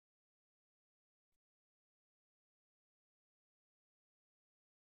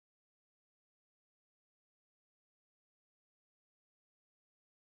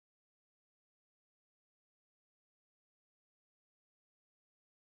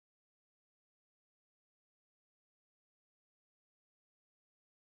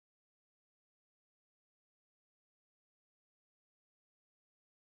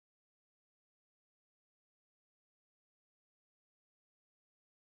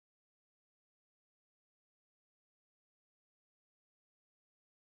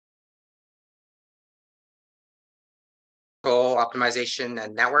model optimization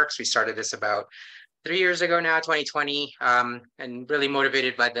and networks. We started this about 3 years ago now, 2020, and really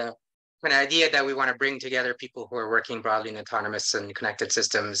motivated by the kind of idea that we want to bring together people who are working broadly in autonomous and connected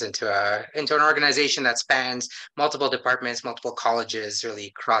systems into an organization that spans multiple departments, multiple colleges, really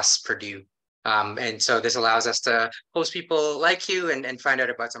across Purdue. And so this allows us to host people like you and find out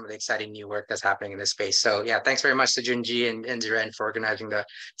about some of the exciting new work that's happening in this space. So yeah, thanks very much to Junji and Ziren for organizing the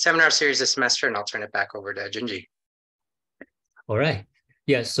seminar series this semester, and I'll turn it back over to Junji. All right.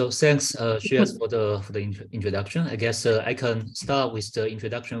 Yeah, so thanks, Shreyas, for the introduction. I guess I can start with the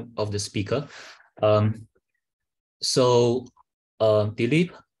introduction of the speaker. Dileep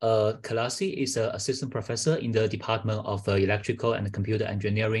Kalathil is an assistant professor in the Department of Electrical and Computer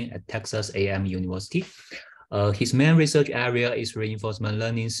Engineering at Texas A&M University. His main research area is reinforcement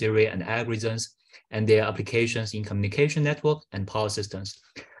learning theory and algorithms and their applications in communication network and power systems.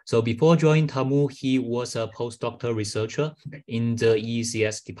 So before joining TAMU, he was a postdoctoral researcher in the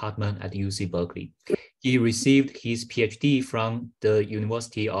ECE department at UC Berkeley. He received his PhD from the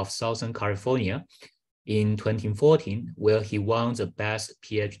University of Southern California in 2014, where he won the best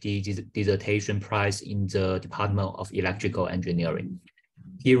PhD dissertation prize in the Department of Electrical Engineering.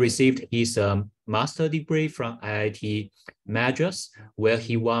 He received his master's degree from IIT Madras, where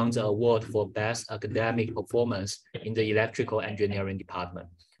he won the award for best academic performance in the electrical engineering department.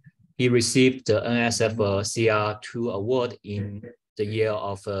 He received the NSF CR2 award in the year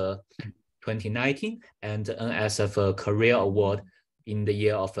of 2019 and the NSF Career Award in the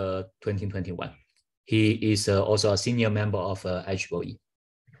year of 2021. He is also a senior member of HOE.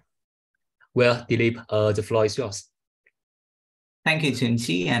 Well, Dileep, the floor is yours. Thank you,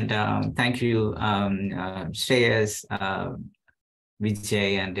 Junji, and thank you, Shreyas,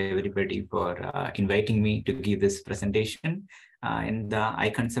 Vijay, and everybody for inviting me to give this presentation in the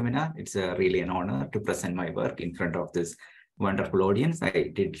ICON seminar. It's really an honor to present my work in front of this wonderful audience.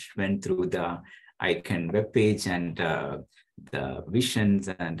 I went through the ICON webpage and the visions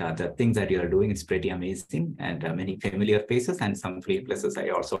and the things that you are doing. It's pretty amazing, and many familiar faces and some places I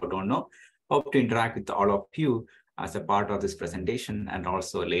also don't know. Hope to interact with all of you as a part of this presentation and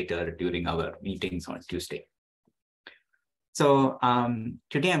also later during our meetings on Tuesday. So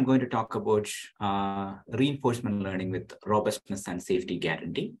today I'm going to talk about reinforcement learning with robustness and safety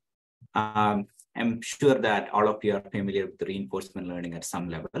guarantee. I'm sure that all of you are familiar with reinforcement learning at some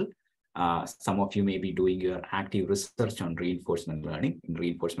level. Some of you may be doing your active research on reinforcement learning, in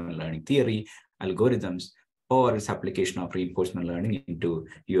reinforcement learning theory, algorithms, or its application of reinforcement learning into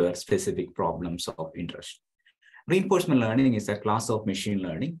your specific problems of interest. Reinforcement learning is a class of machine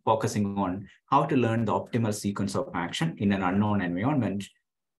learning focusing on how to learn the optimal sequence of action in an unknown environment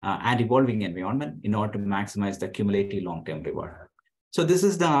and evolving environment in order to maximize the cumulative long-term reward. So this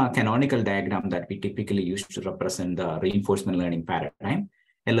is the canonical diagram that we typically use to represent the reinforcement learning paradigm.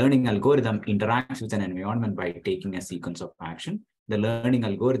 A learning algorithm interacts with an environment by taking a sequence of action. The learning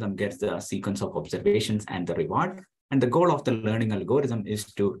algorithm gets the sequence of observations and the reward. And the goal of the learning algorithm is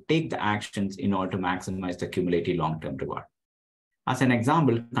to take the actions in order to maximize the cumulative long-term reward. As an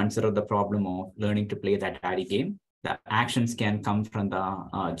example, consider the problem of learning to play the Atari game. The actions can come from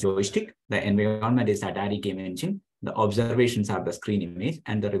the joystick. The environment is the Atari game engine. The observations are the screen image,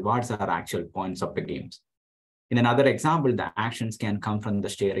 and the rewards are actual points of the games. In another example, the actions can come from the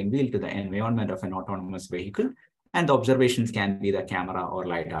steering wheel to the environment of an autonomous vehicle, and the observations can be the camera or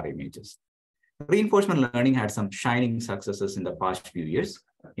LiDAR images. Reinforcement learning had some shining successes in the past few years.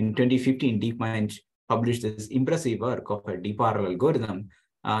 In 2015, DeepMind published this impressive work of a deep RL algorithm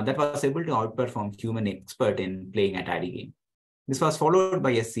that was able to outperform human expert in playing Atari game. This was followed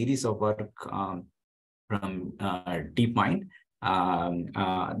by a series of work from DeepMind,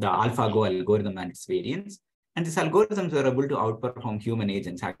 the AlphaGo algorithm and its variants. And these algorithms were able to outperform human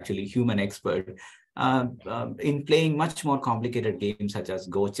agents, actually human expert, in playing much more complicated games such as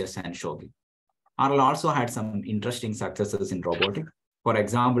Go, chess, and shogi. RL also had some interesting successes in robotics. For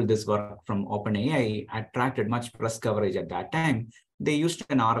example, this work from OpenAI attracted much press coverage at that time. They used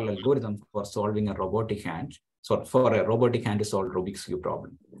an RL algorithm for solving a robotic hand, so for a robotic hand to solve Rubik's Cube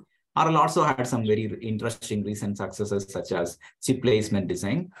problem. RL also had some very interesting recent successes such as chip placement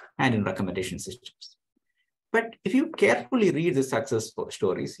design and in recommendation systems. But if you carefully read the success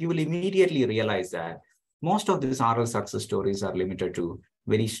stories, you will immediately realize that most of these RL success stories are limited to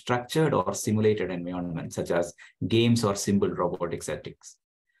very structured or simulated environments, such as games or simple robotic settings.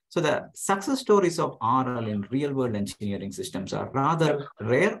 So the success stories of RL in real-world engineering systems are rather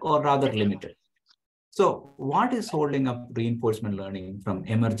rare or rather limited. So what is holding up reinforcement learning from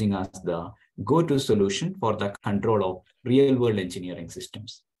emerging as the go-to solution for the control of real-world engineering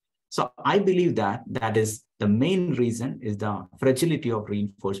systems? So I believe that that is the main reason is the fragility of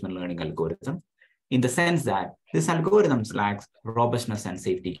reinforcement learning algorithm, in the sense that this algorithms lacks robustness and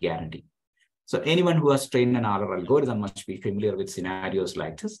safety guarantee. So anyone who has trained an RL algorithm must be familiar with scenarios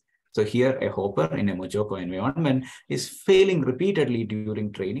like this. So here a hopper in a Mojoko environment is failing repeatedly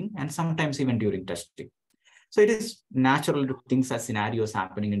during training and sometimes even during testing. So it is natural to think such scenarios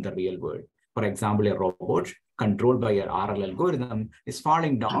happening in the real world. For example, a robot controlled by an RL algorithm is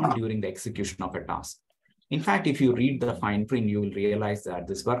falling down during the execution of a task. In fact, if you read the fine print, you will realize that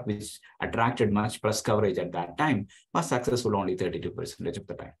this work, which attracted much press coverage at that time, was successful only 32% of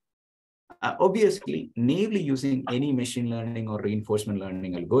the time. Obviously, naively using any machine learning or reinforcement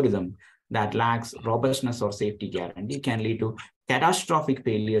learning algorithm that lacks robustness or safety guarantee can lead to catastrophic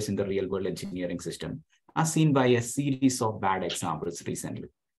failures in the real world engineering system, as seen by a series of bad examples recently.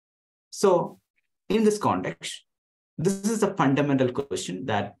 So in this context, this is a fundamental question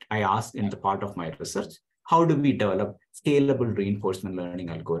that I asked in the part of my research. How do we develop scalable reinforcement learning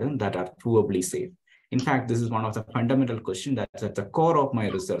algorithms that are provably safe? In fact, this is one of the fundamental questions that's at the core of my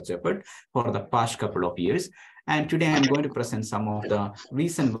research effort for the past couple of years. And today I'm going to present some of the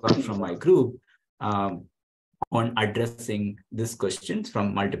recent work from my group on addressing these questions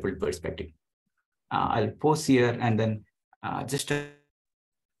from multiple perspectives. I'll pause here and then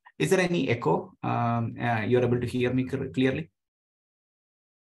is there any echo? You're able to hear me clearly?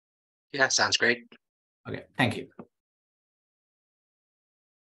 Yeah, sounds great. Okay, thank you.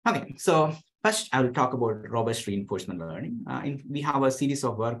 Okay, so first I will talk about robust reinforcement learning. We have a series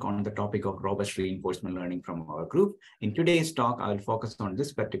of work on the topic of robust reinforcement learning from our group. In today's talk, I will focus on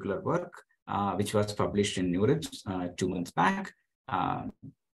this particular work, which was published in Neurips 2 months back.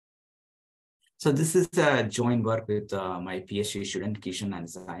 So this is a joint work with my PhD student, Kishan and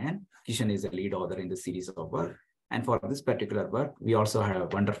Zayan. Kishan is a lead author in the series of work. And for this particular work, we also had a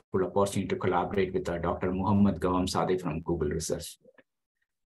wonderful opportunity to collaborate with Dr. Muhammad Gawam Sadeh from Google Research.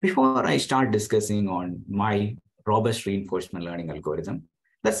 Before I start discussing on my robust reinforcement learning algorithm,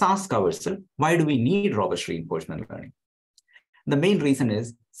 let's ask ourselves, why do we need robust reinforcement learning? The main reason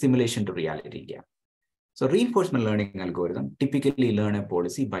is simulation to reality gap. So reinforcement learning algorithm typically learn a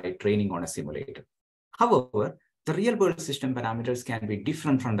policy by training on a simulator. However, the real world system parameters can be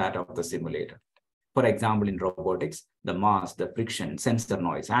different from that of the simulator. For example, in robotics, the mass, the friction, sensor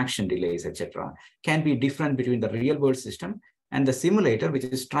noise, action delays, etc., can be different between the real world system and the simulator, which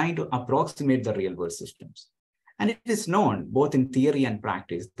is trying to approximate the real world systems. And it is known both in theory and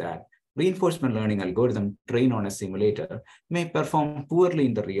practice that reinforcement learning algorithm trained on a simulator may perform poorly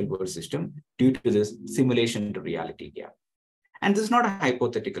in the real world system due to this simulation to reality gap. And this is not a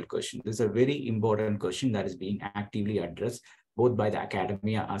hypothetical question. This is a very important question that is being actively addressed both by the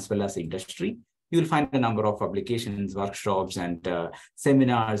academia as well as the industry. You will find a number of publications, workshops, and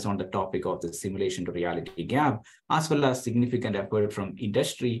seminars on the topic of the simulation to reality gap, as well as significant effort from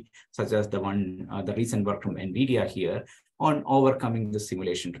industry, such as the recent work from NVIDIA here on overcoming the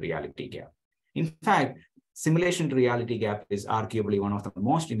simulation to reality gap. In fact, simulation to reality gap is arguably one of the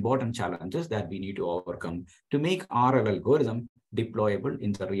most important challenges that we need to overcome to make RL algorithm deployable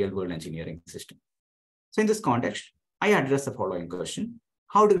in the real world engineering system. So in this context, I address the following question.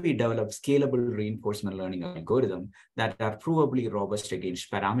 How do we develop scalable reinforcement learning algorithms that are provably robust against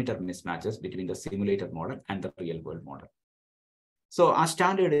parameter mismatches between the simulator model and the real world model? So as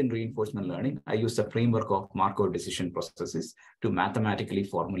standard in reinforcement learning, I use the framework of Markov decision processes to mathematically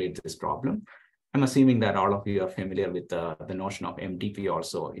formulate this problem. I'm assuming that all of you are familiar with the notion of MTP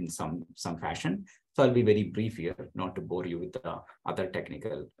also in some fashion. So I'll be very brief here, not to bore you with the other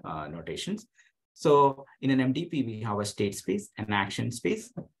technical notations. So in an MDP, we have a state space, an action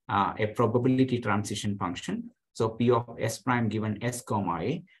space, a probability transition function. So P of S prime given S comma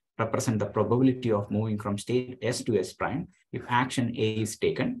A represent the probability of moving from state S to S prime if action A is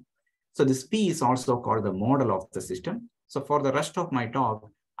taken. So this P is also called the model of the system. So for the rest of my talk,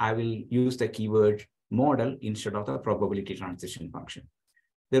 I will use the keyword model instead of the probability transition function.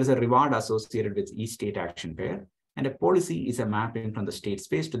 There is a reward associated with each state action pair. And a policy is a mapping from the state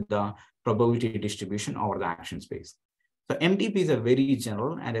space to the probability distribution over the action space. So MTP is a very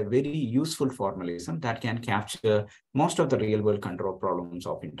general and a very useful formalism that can capture most of the real world control problems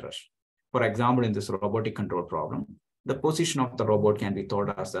of interest. For example, in this robotic control problem, the position of the robot can be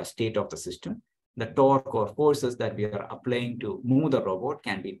thought as the state of the system. The torque or forces that we are applying to move the robot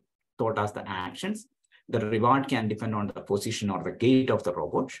can be thought as the actions. The reward can depend on the position or the gait of the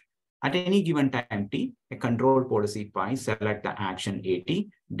robot. At any given time t, a control policy pi select the action AT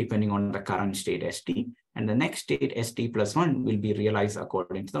depending on the current state ST, and the next state ST plus 1 will be realized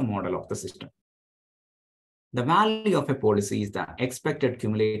according to the model of the system. The value of a policy is the expected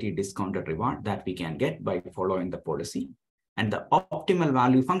cumulative discounted reward that we can get by following the policy. And the optimal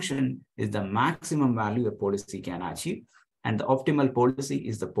value function is the maximum value a policy can achieve. And the optimal policy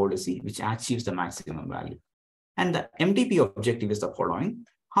is the policy which achieves the maximum value. And the MTP objective is the following.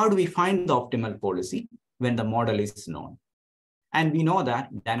 How do we find the optimal policy when the model is known? And we know that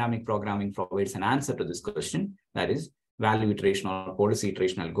dynamic programming provides an answer to this question. That is, value iteration or policy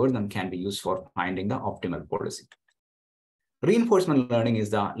iteration algorithm can be used for finding the optimal policy. Reinforcement learning is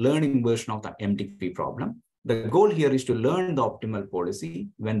the learning version of the MTP problem. The goal here is to learn the optimal policy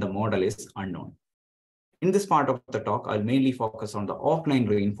when the model is unknown. In this part of the talk, I'll mainly focus on the offline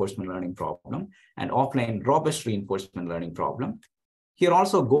reinforcement learning problem and offline robust reinforcement learning problem. Here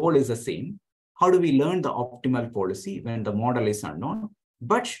also goal is the same. How do we learn the optimal policy when the model is unknown,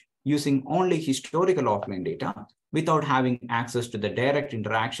 but using only historical offline data without having access to the direct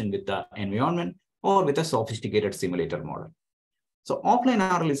interaction with the environment or with a sophisticated simulator model? So offline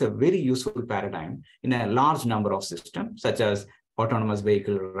RL is a very useful paradigm in a large number of systems, such as autonomous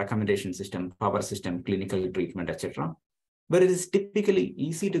vehicle, recommendation system, power system, clinical treatment, etc., where it is typically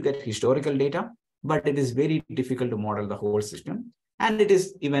easy to get historical data, but it is very difficult to model the whole system. And it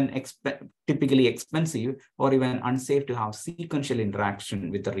is even typically expensive or even unsafe to have sequential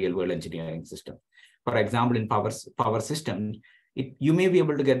interaction with the real world engineering system. For example, in power systems, you may be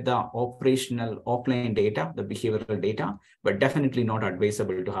able to get the operational offline data, the behavioral data, but definitely not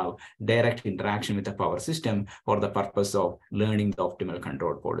advisable to have direct interaction with the power system for the purpose of learning the optimal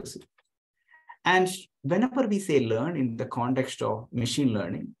control policy. And whenever we say learn in the context of machine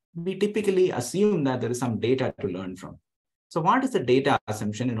learning, we typically assume that there is some data to learn from. So what is the data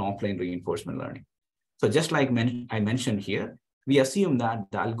assumption in offline reinforcement learning? So just like I mentioned here, we assume that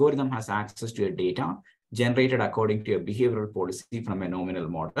the algorithm has access to a data generated according to a behavioral policy from a nominal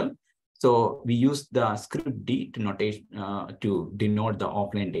model. So we use the script D to denote the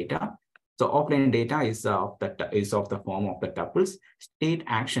offline data. So offline data is of the form of the tuples, state,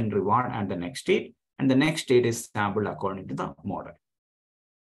 action, reward, and the next state. And the next state is sampled according to the model.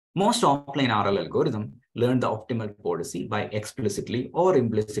 Most offline RL algorithms learn the optimal policy by explicitly or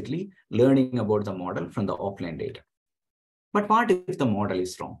implicitly learning about the model from the offline data. But what if the model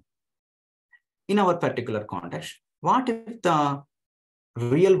is wrong? In our particular context, what if the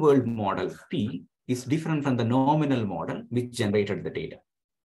real world model P is different from the nominal model which generated the data?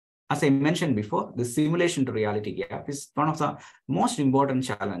 As I mentioned before, the simulation to reality gap is one of the most important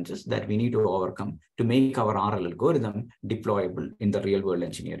challenges that we need to overcome to make our RL algorithm deployable in the real world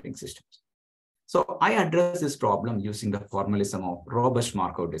engineering systems. So I address this problem using the formalism of robust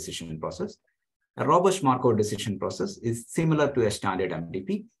Markov decision process. A robust Markov decision process is similar to a standard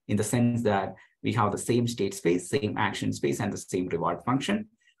MTP in the sense that we have the same state space, same action space, and the same reward function.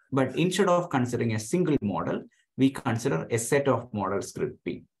 But instead of considering a single model, we consider a set of model script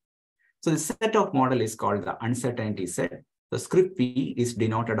P. So the set of model is called the uncertainty set. The script P is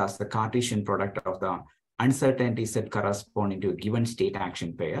denoted as the Cartesian product of the uncertainty set corresponding to a given state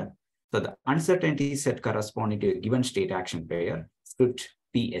action pair. So the uncertainty set corresponding to a given state action pair, script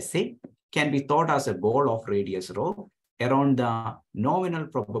PSA, can be thought as a ball of radius rho around the nominal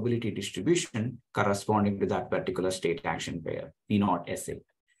probability distribution corresponding to that particular state action pair, P naught SA.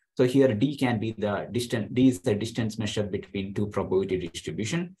 So here D can be the distance, D is the distance measured between two probability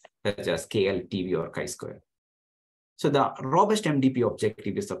distribution, such as KL, TV, or chi-square. So the robust MDP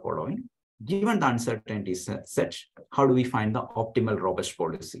objective is the following. Given the uncertainty set, how do we find the optimal robust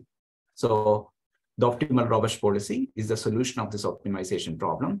policy? So the optimal robust policy is the solution of this optimization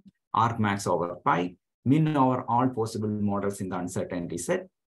problem, argmax over pi, min over all possible models in the uncertainty set,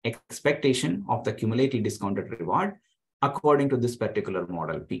 expectation of the cumulative discounted reward according to this particular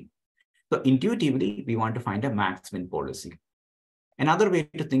model P. So intuitively, we want to find a max-min policy. Another way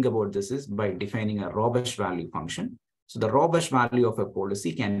to think about this is by defining a robust value function. So the robust value of a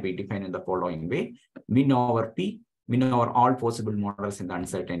policy can be defined in the following way: min over P, min over all possible models in the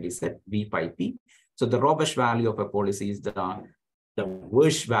uncertainty set, V pi P. So the robust value of a policy is the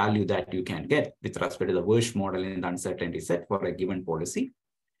worst value that you can get with respect to the worst model in the uncertainty set for a given policy.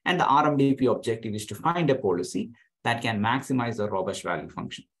 And the RMDP objective is to find a policy that can maximize the robust value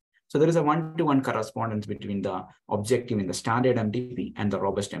function. So there is a one-to-one correspondence between the objective in the standard MDP and the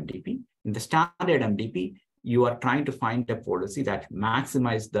robust MDP. In the standard MDP, you are trying to find a policy that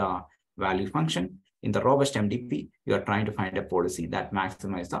maximizes the value function. In the robust MDP, you are trying to find a policy that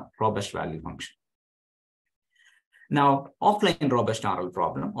maximizes the robust value function. Now, offline robust RL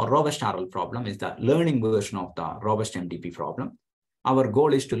problem or robust RL problem is the learning version of the robust MDP problem. Our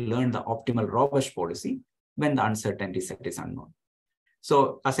goal is to learn the optimal robust policy when the uncertainty set is unknown.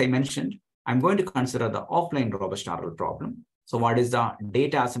 So as I mentioned, I'm going to consider the offline robust RL problem. So what is the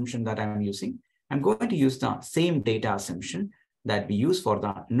data assumption that I'm using? I'm going to use the same data assumption that we use for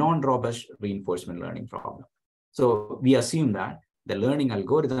the non-robust reinforcement learning problem. So we assume that the learning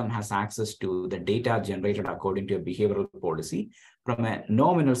algorithm has access to the data generated according to a behavioral policy from a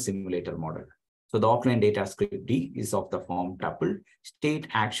nominal simulator model. So the offline data script D is of the form tuple, state,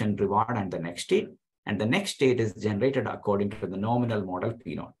 action, reward, and the next state. And the next state is generated according to the nominal model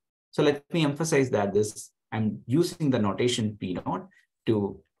P0. So let me emphasize that I'm using the notation P0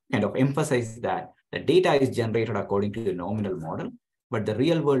 to kind of emphasize that the data is generated according to the nominal model, but the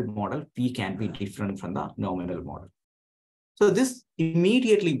real world model P can be different from the nominal model. So this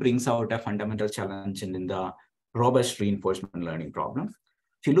immediately brings out a fundamental challenge in the robust reinforcement learning problem.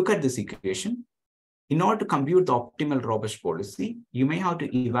 If you look at this equation, in order to compute the optimal robust policy, you may have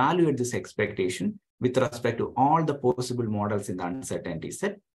to evaluate this expectation with respect to all the possible models in the uncertainty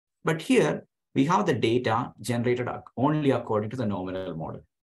set. But here we have the data generated only according to the nominal model.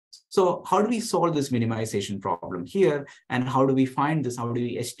 So how do we solve this minimization problem here? And how do we find this? How do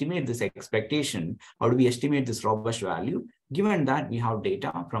we estimate this expectation? How do we estimate this robust value, given that we have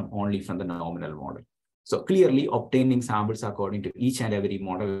data only from the nominal model? So clearly obtaining samples according to each and every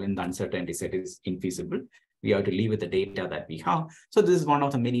model in the uncertainty set is infeasible. We have to live with the data that we have. So this is one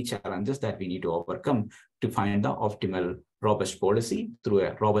of the many challenges that we need to overcome to find the optimal robust policy through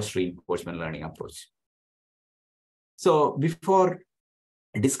a robust reinforcement learning approach. So before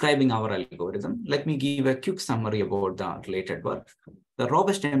describing our algorithm, let me give a quick summary about the related work. The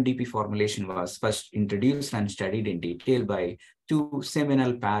robust MDP formulation was first introduced and studied in detail by two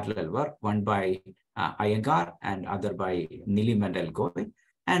seminal parallel work, one by Iyengar and other by Dileep and Elgoy.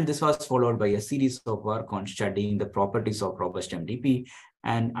 And this was followed by a series of work on studying the properties of robust MDP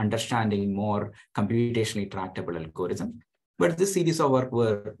and understanding more computationally tractable algorithm. But this series of work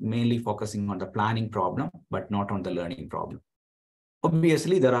were mainly focusing on the planning problem, but not on the learning problem.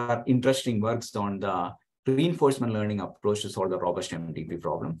 Obviously, there are interesting works on the reinforcement learning approach to solve the robust MDP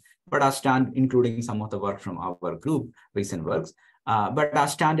problem, but including some of the work from our group, recent works. But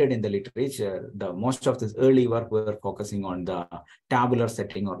as standard in the literature, most of this early work were focusing on the tabular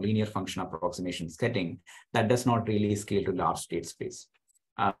setting or linear function approximation setting that does not really scale to large state space.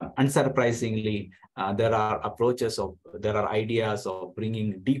 Unsurprisingly, there are ideas of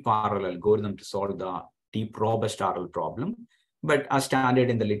bringing deep RL algorithm to solve the deep robust RL problem. But as standard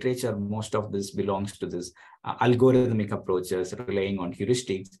in the literature, most of this belongs to this algorithmic approaches relying on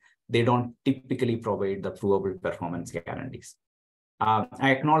heuristics. They don't typically provide the provable performance guarantees. I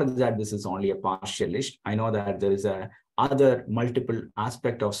acknowledge that this is only a partial list. I know that there is other multiple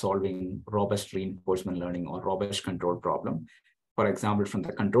aspect of solving robust reinforcement learning or robust control problem. For example, from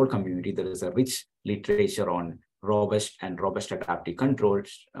the control community, there is a rich literature on robust and robust adaptive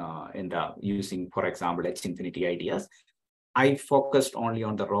controls using, for example, H-infinity ideas. I focused only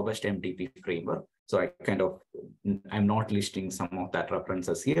on the robust MDP framework. So I'm not listing some of that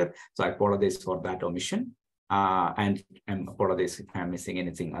references here. So I apologize for that omission. And I apologize if I'm missing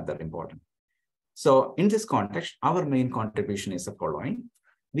anything other important. So in this context, our main contribution is the following.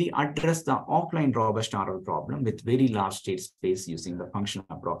 We address the offline robust RL problem with very large state space using the function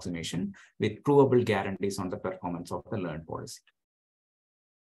approximation with provable guarantees on the performance of the learned policy.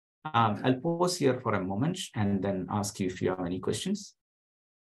 I'll pause here for a moment and then ask you if you have any questions.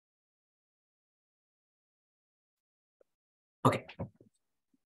 Okay.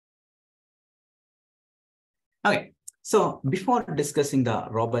 Okay, so before discussing the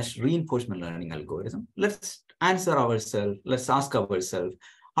robust reinforcement learning algorithm, let's ask ourselves,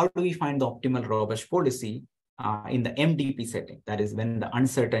 how do we find the optimal robust policy in the MDP setting? That is when the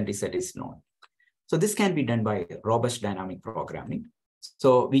uncertainty set is known. So this can be done by robust dynamic programming.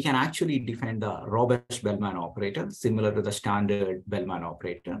 So we can actually define the robust Bellman operator similar to the standard Bellman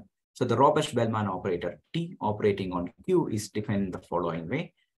operator. So the robust Bellman operator T operating on Q is defined the following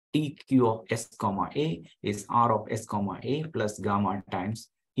way. TQ of S comma A is R of S comma A plus gamma times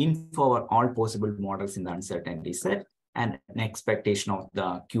info over all possible models in the uncertainty set and an expectation of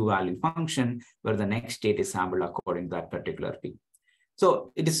the Q value function where the next state is sampled according to that particular P.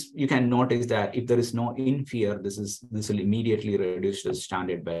 So you can notice that if there is no infer, this will immediately reduce the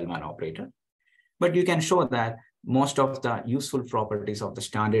standard Bellman operator. But you can show that most of the useful properties of the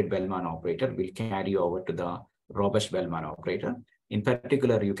standard Bellman operator will carry over to the robust Bellman operator. In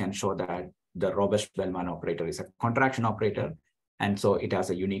particular, you can show that the robust Bellman operator is a contraction operator. And so it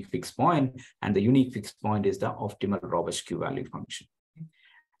has a unique fixed point. And the unique fixed point is the optimal robust Q value function.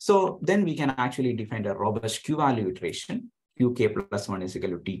 So then we can actually define a robust Q value iteration. Qk plus 1 is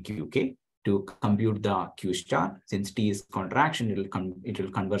equal to TQk to compute the Q star. Since T is contraction, it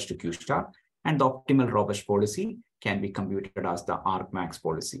will converge to Q star. And the optimal robust policy can be computed as the argmax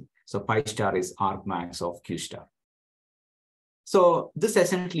policy. So pi star is argmax of Q star. So this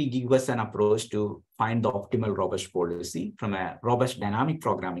essentially gives us an approach to find the optimal robust policy from a robust dynamic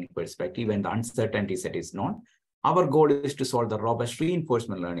programming perspective when the uncertainty set is known. Our goal is to solve the robust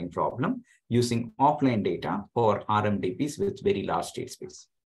reinforcement learning problem using offline data for RMDPs with very large state space.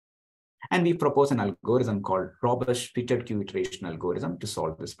 And we propose an algorithm called robust fitted queue iteration algorithm to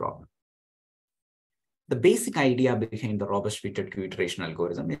solve this problem. The basic idea behind the robust fitted queue iteration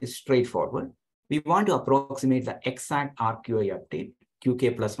algorithm is straightforward. We want to approximate the exact RQI update,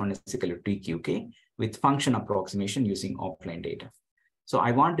 QK plus 1 is equal to TQK, with function approximation using offline data. So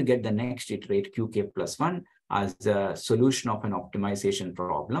I want to get the next iterate QK plus 1 as the solution of an optimization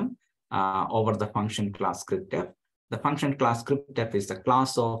problem over the function class scriptf. The function class scriptf is the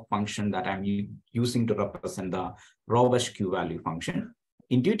class of function that I'm using to represent the robust Q value function.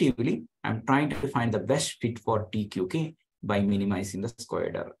 Intuitively, I'm trying to find the best fit for TQK by minimizing the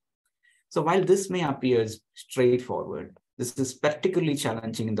squared error. So while this may appear straightforward, this is particularly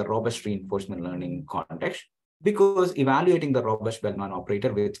challenging in the robust reinforcement learning context because evaluating the robust Bellman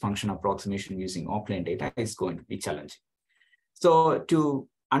operator with function approximation using offline data is going to be challenging. So to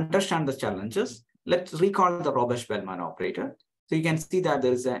understand the challenges, let's recall the robust Bellman operator. So you can see that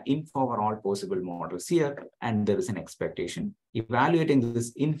there is an inf over all possible models here, and there is an expectation. Evaluating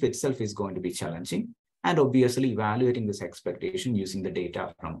this inf itself is going to be challenging. And obviously, evaluating this expectation using the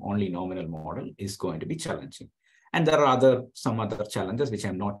data from only nominal model is going to be challenging. And there are some other challenges which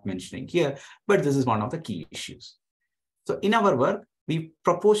I'm not mentioning here, but this is one of the key issues. So in our work, we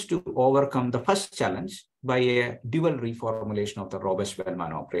propose to overcome the first challenge by a dual reformulation of the robust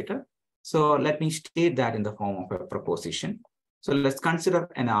Bellman operator. So let me state that in the form of a proposition. So let's consider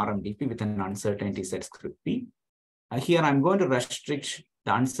an RMDP with an uncertainty set script P. Here I'm going to restrict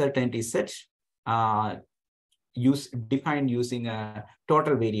the uncertainty set defined using a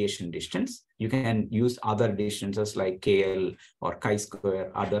total variation distance. You can use other distances like KL or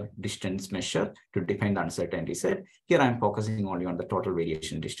chi-square, other distance measure to define the uncertainty set. Here I'm focusing only on the total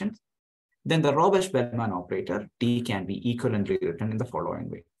variation distance. Then the robust Bellman operator, T, can be equivalently written in the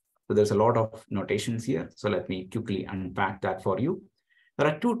following way. So there's a lot of notations here. So let me quickly unpack that for you. There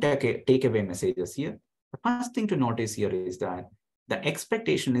are two takeaway messages here. The first thing to notice here is that the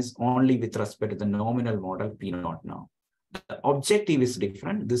expectation is only with respect to the nominal model P0 now. The objective is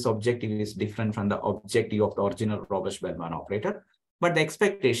different. This objective is different from the objective of the original robust Bellman operator. But the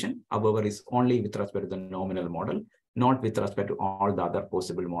expectation, however, is only with respect to the nominal model, not with respect to all the other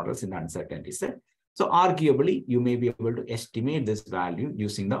possible models in the uncertainty set. So arguably, you may be able to estimate this value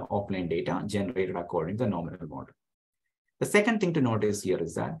using the offline data generated according to the nominal model. The second thing to notice here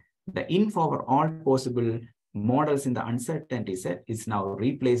is that the inf over all possible models in the uncertainty set is now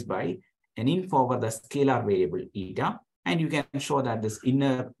replaced by an inf over the scalar variable eta, and you can show that this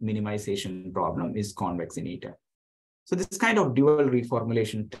inner minimization problem is convex in eta. So this kind of dual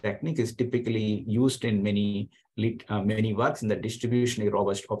reformulation technique is typically used in many works in the distributionally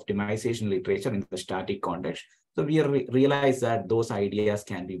robust optimization literature in the static context. So we realize that those ideas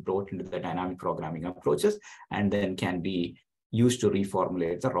can be brought into the dynamic programming approaches and then can be used to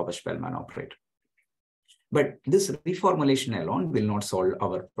reformulate the robust Bellman operator. But this reformulation alone will not solve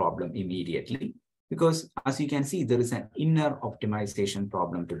our problem immediately because, as you can see, there is an inner optimization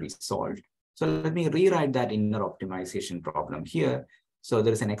problem to be solved. So let me rewrite that inner optimization problem here. So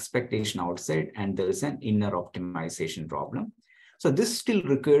there is an expectation outside and there is an inner optimization problem. So this still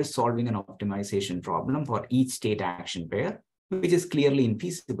requires solving an optimization problem for each state action pair, which is clearly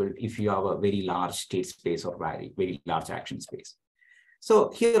infeasible if you have a very large state space or very large action space.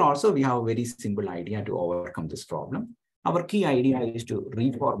 So here also we have a very simple idea to overcome this problem. Our key idea is to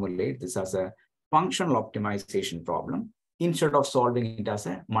reformulate this as a functional optimization problem instead of solving it as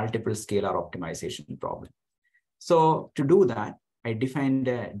a multiple scalar optimization problem. So to do that, I defined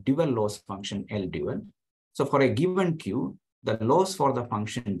a dual loss function L dual. So for a given Q, the loss for the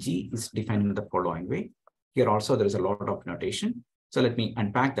function G is defined in the following way. Here also there is a lot of notation. So let me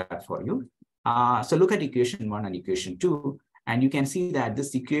unpack that for you. So look at equation 1 and equation 2. And you can see that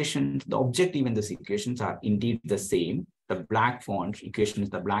this equation, the objective in these equations are indeed the same. The black font equations,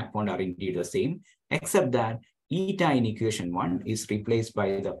 the black font are indeed the same, except that eta in equation 1 is replaced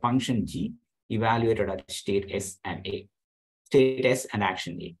by the function G evaluated at state S and A. State S and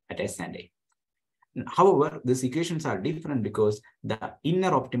action A at S and A. However, these equations are different because the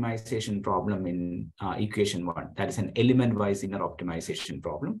inner optimization problem in equation 1, that is an element-wise inner optimization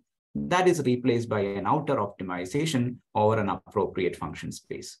problem, that is replaced by an outer optimization over an appropriate function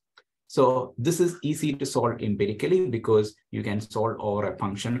space. So this is easy to solve empirically because you can solve over a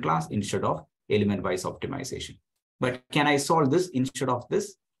function class instead of element-wise optimization. But can I solve this instead of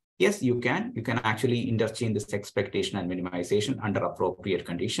this? Yes, you can. You can actually interchange this expectation and minimization under appropriate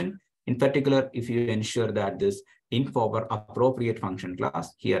condition. In particular, if you ensure that this inf over appropriate function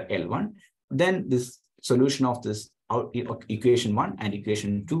class, here L1, then this solution of this equation 1 and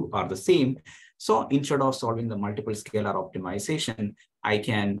equation 2 are the same. So instead of solving the multiple scalar optimization,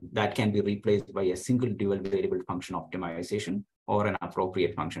 that can be replaced by a single dual variable function optimization or an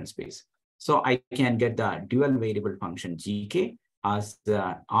appropriate function space. So I can get the dual variable function GK as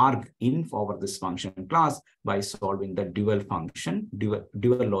the arg-inf over this function class by solving the dual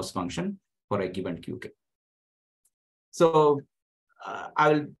loss function for a given QK. So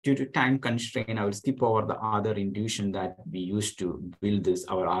due to time constraint, I will skip over the other intuition that we used to build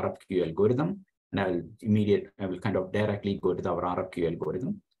our RFQ algorithm, and I will kind of directly go to our RFQ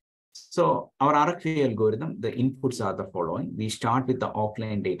algorithm. So our RFQ algorithm, the inputs are the following. We start with the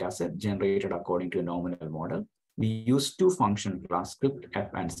offline data set generated according to a nominal model. We use two function class, script f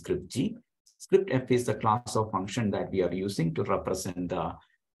and script g. Script f is the class of function that we are using to represent the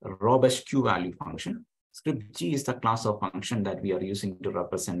robust Q value function. Script g is the class of function that we are using to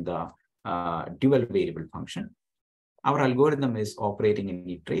represent the dual variable function. Our algorithm is operating in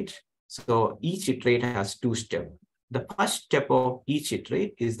iterate. So each iterate has two steps. The first step of each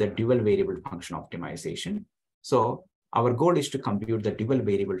iterate is the dual variable function optimization. So our goal is to compute the dual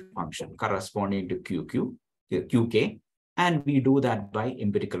variable function corresponding to QK, and we do that by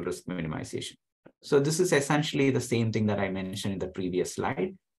empirical risk minimization. So this is essentially the same thing that I mentioned in the previous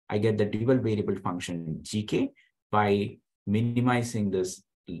slide. I get the dual variable function GK by minimizing this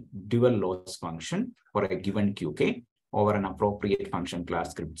dual loss function for a given QK over an appropriate function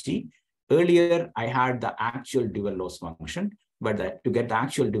class script G. Earlier, I had the actual dual loss function, but to get the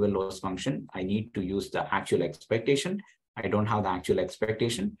actual dual loss function, I need to use the actual expectation. I don't have the actual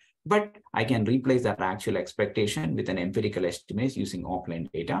expectation, but I can replace that actual expectation with an empirical estimate using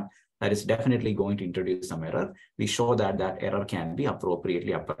offline data. That is definitely going to introduce some error. We show that that error can be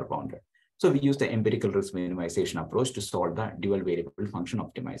appropriately upper bounded. So we use the empirical risk minimization approach to solve the dual variable function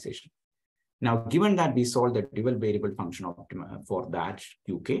optimization. Now, given that we solve the dual variable function for that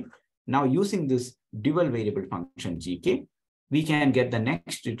QK, now using this dual variable function GK, we can get the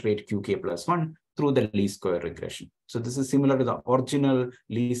next iterate QK plus 1 through the least square regression. So this is similar to the original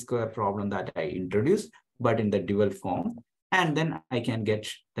least square problem that I introduced, but in the dual form. And then I can get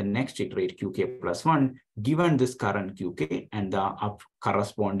the next iterate QK plus 1 given this current QK and the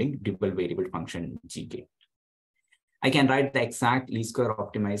corresponding dual variable function GK. I can write the exact least square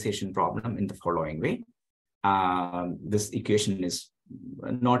optimization problem in the following way. This equation is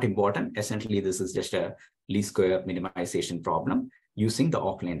not important. Essentially, this is just a least square minimization problem using the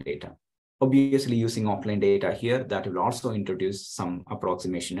offline data. Obviously, using offline data here, that will also introduce some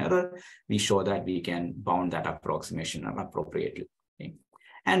approximation error. We show that we can bound that approximation appropriately. Okay?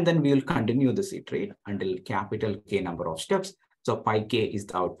 And then we will continue this iterate until capital K number of steps. So pi k is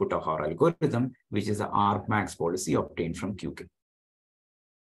the output of our algorithm, which is the argmax policy obtained from QK.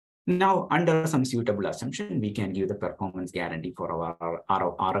 Now, under some suitable assumption, we can give the performance guarantee for our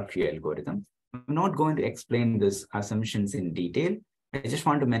RFQ algorithm. I'm not going to explain these assumptions in detail. I just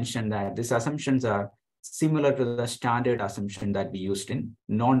want to mention that these assumptions are similar to the standard assumption that we used in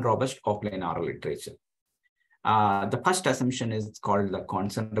non-robust offline RL literature. The first assumption is called the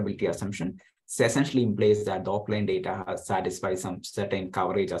concentrability assumption. It essentially implies that the offline data satisfies some certain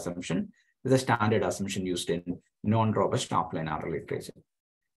coverage assumption. This is a standard assumption used in non-robust offline RL literature.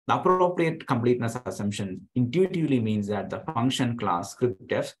 The appropriate completeness assumption intuitively means that the function class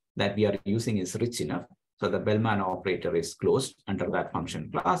script f that we are using is rich enough. So the Bellman operator is closed under that function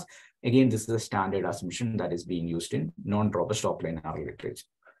class. Again, this is a standard assumption that is being used in non-robust offline RL literature.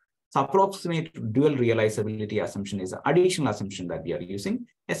 So approximate dual realizability assumption is an additional assumption that we are using,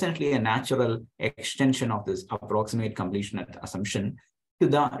 essentially a natural extension of this approximate completion assumption to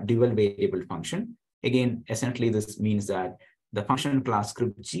the dual variable function. Again, essentially this means that the function class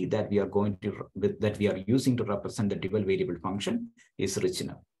script G that we are using to represent the dual variable function is rich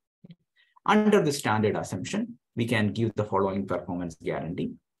enough. Under the standard assumption, we can give the following performance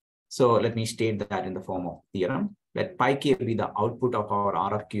guarantee. So let me state that in the form of theorem. Let pi k be the output of our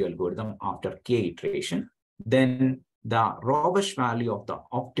RFQ algorithm after k iteration. Then the robust value of the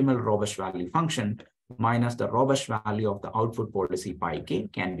optimal robust value function minus the robust value of the output policy pi k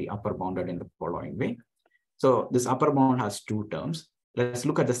can be upper bounded in the following way. So this upper bound has two terms. Let's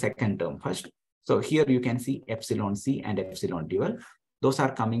look at the second term first. So here you can see epsilon C and epsilon dual. Those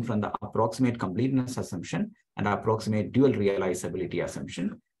are coming from the approximate completeness assumption and approximate dual realizability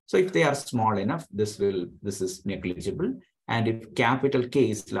assumption. So if they are small enough, this is negligible. And if capital K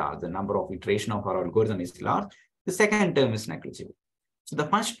is large, the number of iteration of our algorithm is large, the second term is negligible. So the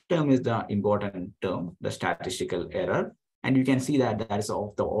first term is the important term, the statistical error. And you can see that that is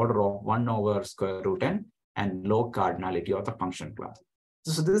of the order of 1 over square root n and log cardinality of the function class.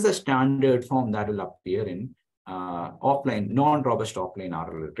 So this is a standard form that will appear in offline, non-robust offline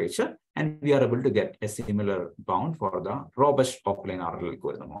RL literature. And we are able to get a similar bound for the robust offline RL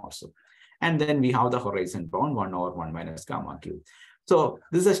algorithm also. And then we have the horizon bound 1 over 1 minus gamma cube. So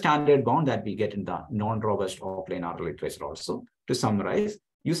this is a standard bound that we get in the non-robust offline RL literature also. To summarize,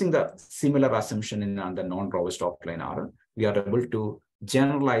 using the similar assumption in the non-robust offline RL, we are able to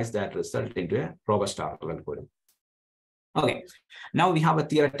generalize that result into a robust RL algorithm. Okay, now we have a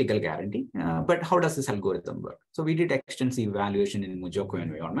theoretical guarantee, but how does this algorithm work? So we did extensive evaluation in Mujoko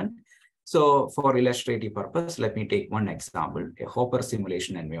environment. So for illustrative purpose, let me take one example, a Hopper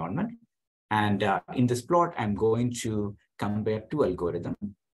simulation environment. And in this plot, I'm going to compare two algorithms.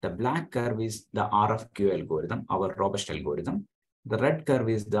 The black curve is the RFQ algorithm, our robust algorithm. The red curve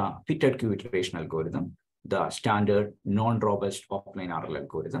is the fitted Q iteration algorithm, the standard non-robust offline RL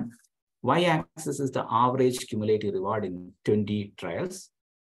algorithm. Y-axis is the average cumulative reward in 20 trials.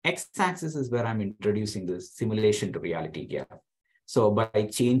 X-axis is where I'm introducing this simulation to reality gap. So by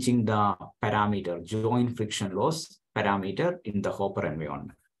changing the parameter, joint friction loss parameter in the Hopper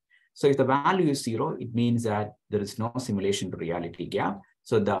environment. So if the value is 0, it means that there is no simulation to reality gap.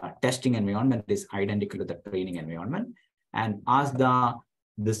 So the testing environment is identical to the training environment. And as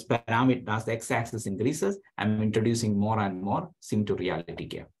this parameter, as the x-axis increases, I'm introducing more and more sim to reality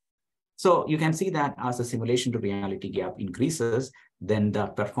gap. So you can see that as the simulation to reality gap increases, then the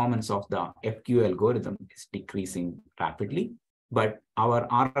performance of the FQ algorithm is decreasing rapidly. But our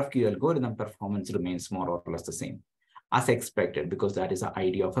RFQ algorithm performance remains more or less the same, as expected, because that is the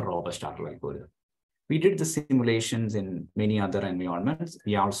idea of a robust RL algorithm. We did the simulations in many other environments.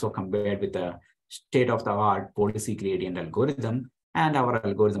 We also compared with the state-of-the-art policy gradient algorithm, and our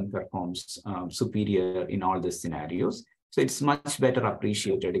algorithm performs superior in all these scenarios. So it's much better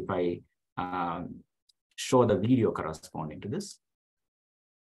appreciated if I show the video corresponding to this.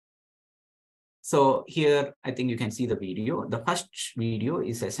 So here, I think you can see the video. The first video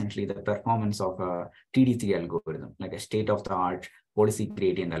is essentially the performance of a TD3 algorithm, like a state-of-the-art policy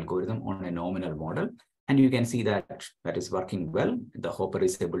gradient algorithm on a nominal model. And you can see that that is working well. The Hopper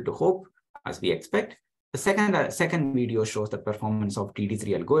is able to hope as we expect. The second video shows the performance of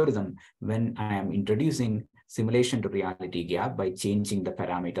TD3 algorithm when I am introducing simulation to reality gap by changing the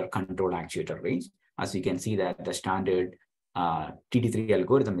parameter control actuator range. As you can see that the standard TD3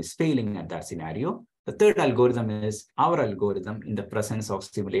 algorithm is failing at that scenario. The third algorithm is our algorithm in the presence of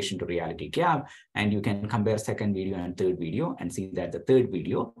simulation to reality gap. And you can compare second video and third video and see that the third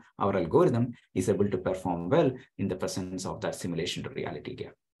video, our algorithm, is able to perform well in the presence of that simulation to reality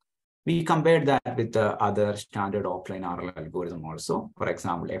gap. We compared that with the other standard offline RL algorithm also. For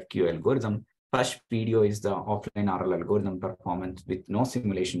example, FQ algorithm. First video is the offline RL algorithm performance with no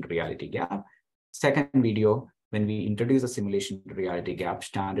simulation to reality gap. Second video, when we introduce a simulation to reality gap,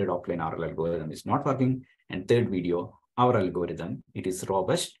 standard offline RL algorithm is not working. And third video, our algorithm, it is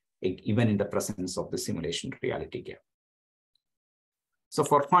robust, even in the presence of the simulation to reality gap. So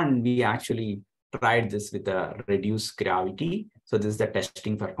for fun, we actually tried this with a reduced gravity. So this is the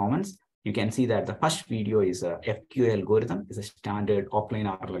testing performance. You can see that the first video is a FQ algorithm, is a standard offline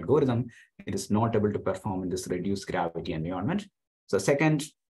RL algorithm. It is not able to perform in this reduced gravity environment. So second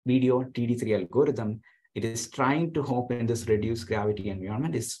video, TD3 algorithm, it is trying to hope in this reduced gravity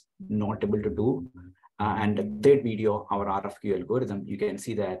environment, is not able to do. And the third video, our RFQ algorithm, you can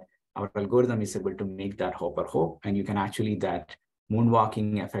see that our algorithm is able to make that hopper hope, and you can actually that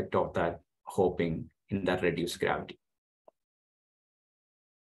moonwalking effect of that hoping in that reduced gravity.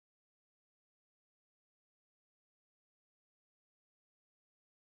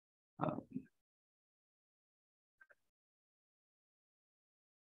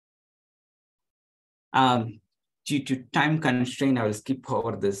 Due to time constraint, I will skip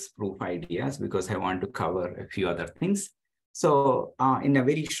over this proof ideas because I want to cover a few other things. So in a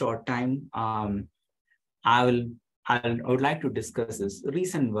very short time, I would like to discuss this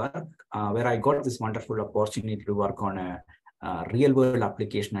recent work where I got this wonderful opportunity to work on a real world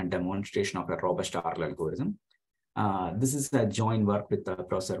application and demonstration of a robust RL algorithm. This is a joint work with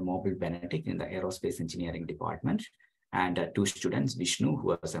Professor Mobile Benedict in the aerospace engineering department, and two students, Vishnu, who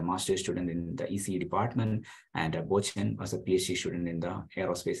was a master's student in the ECE department, and Bochen was a PhD student in the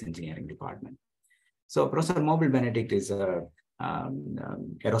aerospace engineering department. So Professor Mobile Benedict is a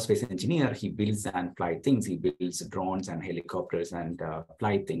aerospace engineer. He builds and flies things. He builds drones and helicopters and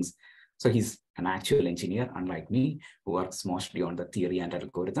fly things. So he's an actual engineer, unlike me, who works mostly on the theory and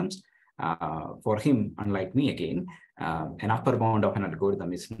algorithms. For him, unlike me again, an upper bound of an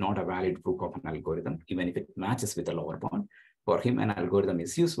algorithm is not a valid proof of an algorithm, even if it matches with a lower bound. For him, an algorithm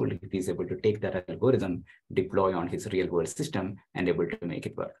is useful if he's able to take that algorithm, deploy on his real world system, and able to make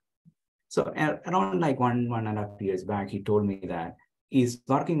it work. So around like one and a half years back, he told me that he's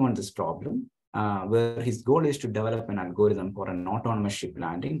working on this problem where his goal is to develop an algorithm for an autonomous ship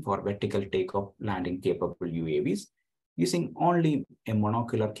landing for vertical takeoff landing capable UAVs using only a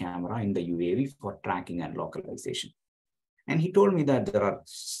monocular camera in the UAV for tracking and localization. And he told me that there are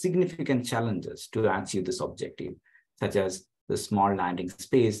significant challenges to achieve this objective, such as the small landing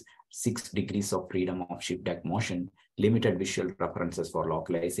space, 6 degrees of freedom of ship deck motion, limited visual references for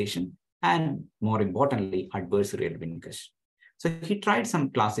localization, and more importantly, adversarial wind gust. So he tried some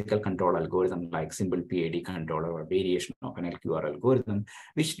classical control algorithm like simple PID controller or variation of an LQR algorithm,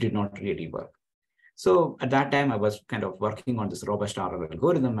 which did not really work. So at that time, I was kind of working on this robust RL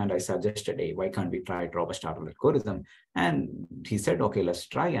algorithm, and I suggested, hey, why can't we try robust RL algorithm? And he said, okay, let's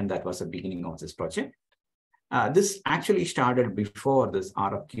try. And that was the beginning of this project. This actually started before this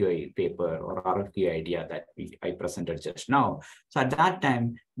RFQI paper or RFQI idea that I presented just now. So at that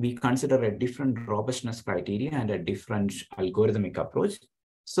time, we consider a different robustness criteria and a different algorithmic approach.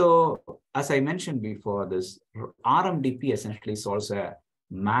 So as I mentioned before, this RMDP essentially solves a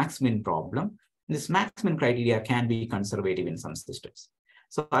max-min problem. This max-min criteria can be conservative in some systems.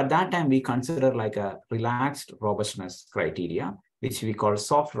 So at that time, we consider like a relaxed robustness criteria, which we call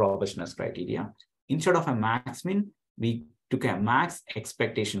soft robustness criteria. Instead of a max-min, we took a max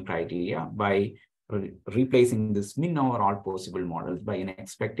expectation criteria by replacing this min over all possible models by an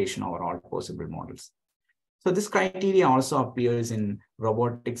expectation over all possible models. So this criteria also appears in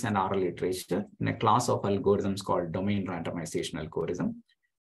robotics and RL literature in a class of algorithms called domain randomization algorithm.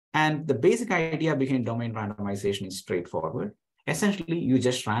 And the basic idea behind domain randomization is straightforward. Essentially, you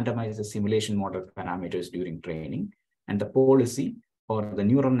just randomize the simulation model parameters during training, and the policy or the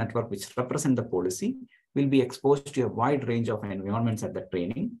neural network which represent the policy will be exposed to a wide range of environments at the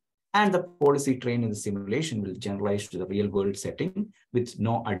training, and the policy trained in the simulation will generalize to the real world setting with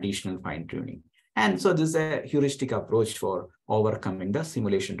no additional fine tuning. And so this is a heuristic approach for overcoming the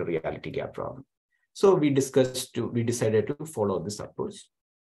simulation to reality gap problem. So we decided to follow this approach.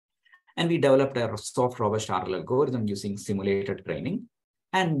 And we developed a soft robust RL algorithm using simulated training.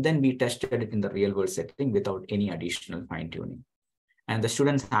 And then we tested it in the real world setting without any additional fine tuning. And the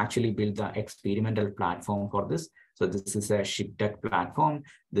students actually built the experimental platform for this. So this is a ship deck platform.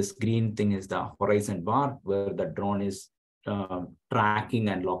 This green thing is the horizon bar where the drone is tracking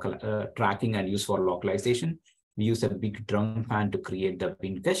and used for localization. We use a big drum fan to create the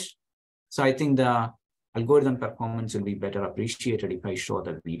wind gust. So I think the algorithm performance will be better appreciated if I show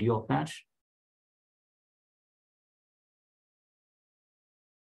the video of that.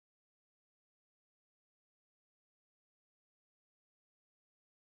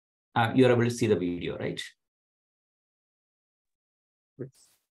 You're able to see the video, right?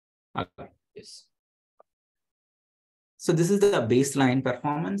 Okay. Yes. So this is the baseline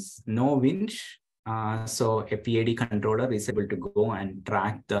performance, no winch. So a PID controller is able to go and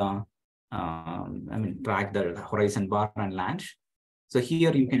track the track the horizon bar and land. So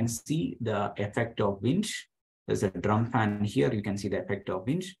here you can see the effect of winch. There's a drum fan here. You can see the effect of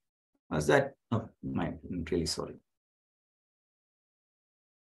winch. Was that? Oh, I'm really sorry.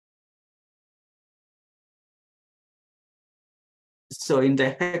 So in the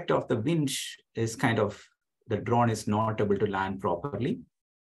effect of the winch is kind of the drone is not able to land properly.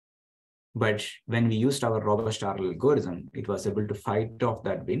 But when we used our robust RL algorithm, it was able to fight off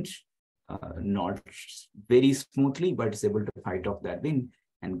that winch. Not very smoothly, but it's able to fight off that wind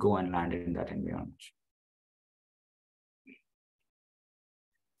and go and land in that environment.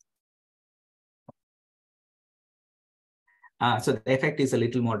 So the effect is a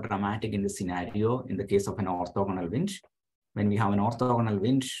little more dramatic in the scenario in the case of an orthogonal winch. When we have an orthogonal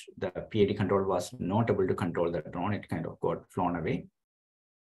winch, the PID control was not able to control the drone. It kind of got flown away.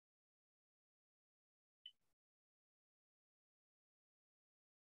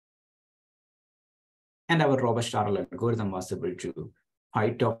 And our robust RL algorithm was able to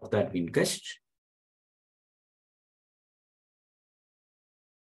fight off that wind gust.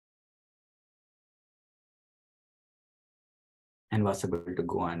 And was able to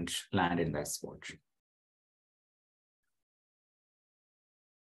go and land in that spot.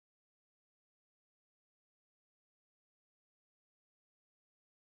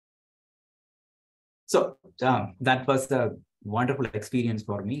 So that was the wonderful experience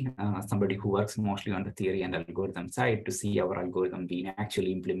for me, somebody who works mostly on the theory and algorithm side, to see our algorithm being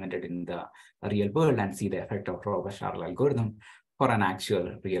actually implemented in the real world and see the effect of robust RL algorithm for an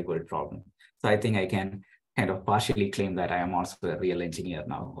actual real world problem. So I think I can kind of partially claim that I am also a real engineer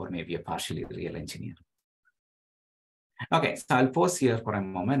now, or maybe a partially real engineer. Okay, so I'll pause here for a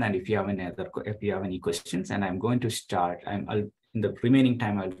moment, and if you have any questions, and I'm going to start. In the remaining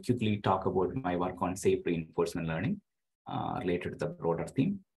time, I'll quickly talk about my work on safe reinforcement learning related to the broader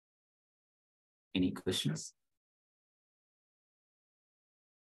theme. Any questions?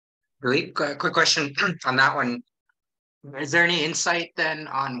 Dileep, quick question on that one. Is there any insight then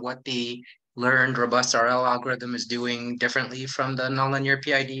on what the learned robust RL algorithm is doing differently from the nonlinear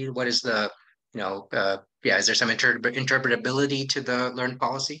PID? What is the, is there some interpretability to the learned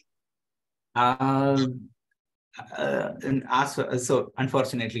policy? So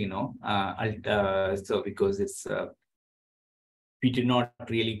unfortunately, no. So because it's we did not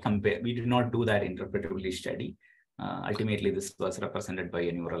really compare. We did not do that interpretability study. Ultimately, this was represented by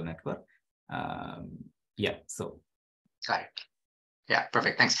a neural network. Yeah. So. Got it. Yeah,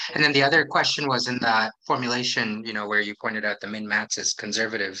 perfect. Thanks. And then the other question was in that formulation, where you pointed out the min-max is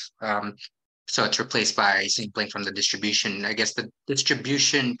conservative. So it's replaced by sampling from the distribution. I guess the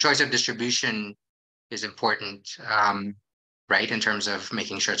choice of distribution is important, right? In terms of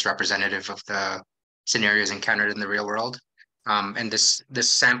making sure it's representative of the scenarios encountered in the real world. And this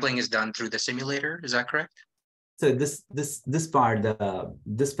sampling is done through the simulator. Is that correct? So this part,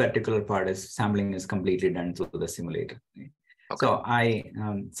 this particular part is sampling is completely done through the simulator. Okay.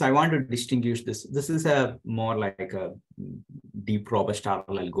 So I want to distinguish this. This is a more like a deep robust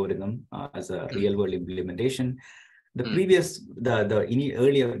RL algorithm as a real world implementation. The previous,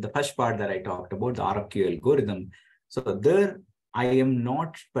 the first part that I talked about, the RFQ algorithm. So there, I am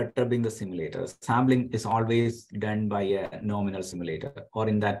not perturbing the simulator. Sampling is always done by a nominal simulator, or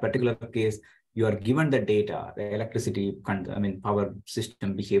in that particular case, you are given the data, the electricity, power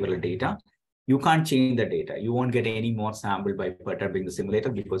system behavioral data. You can't change the data. You won't get any more sample by perturbing the simulator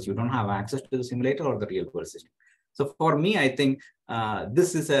because you don't have access to the simulator or the real world system. So for me, I think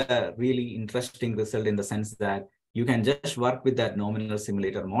this is a really interesting result in the sense that you can just work with that nominal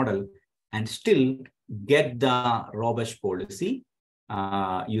simulator model and still get the robust policy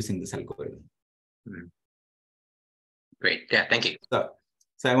using this algorithm. Great. Yeah, thank you.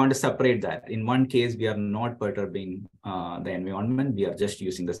 So I want to separate that. In one case, we are not perturbing the environment. We are just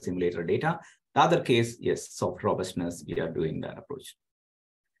using the simulator data. The other case, yes, soft robustness, we are doing that approach.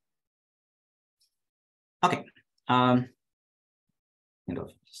 Okay.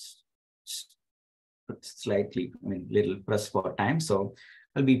 Slightly, little press for time. So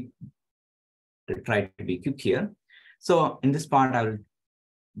I'll try to be quick here. So in this part, I will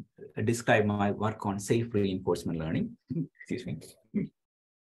describe my work on safe reinforcement learning. Excuse me.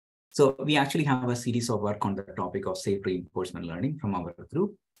 So we actually have a series of work on the topic of safe reinforcement learning from our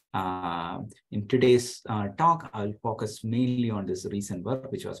group. In today's talk, I'll focus mainly on this recent work,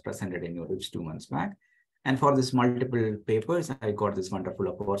 which was presented in Europe 2 months back. And for this multiple papers, I got this wonderful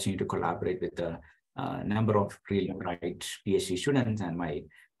opportunity to collaborate with a number of really bright PhD students and my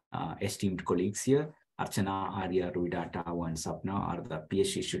esteemed colleagues here. Archana, Arya, Ruida, Tao, and Sapna are the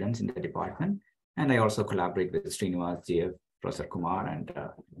PhD students in the department. And I also collaborate with Srinivas, JF, Professor Kumar, and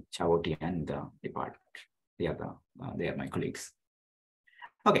Chavoti and the department. They are my colleagues.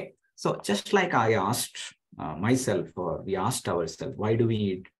 Okay, so just like I asked myself, or we asked ourselves, why do we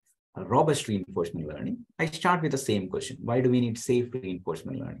need a robust reinforcement learning? I start with the same question. Why do we need safe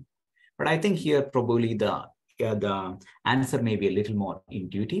reinforcement learning? But I think here probably the answer may be a little more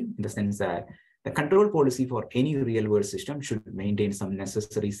intuitive in the sense that the control policy for any real-world system should maintain some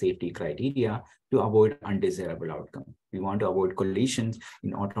necessary safety criteria to avoid undesirable outcome. We want to avoid collisions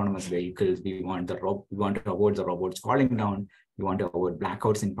in autonomous vehicles. We want to avoid the robots falling down. We want to avoid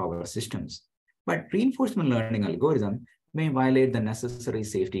blackouts in power systems. But reinforcement learning algorithm may violate the necessary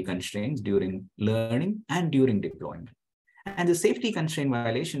safety constraints during learning and during deployment. And the safety constraint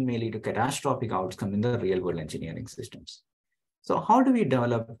violation may lead to catastrophic outcome in the real-world engineering systems. So how do we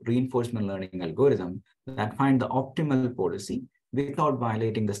develop reinforcement learning algorithm that find the optimal policy without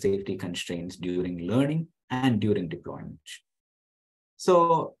violating the safety constraints during learning and during deployment?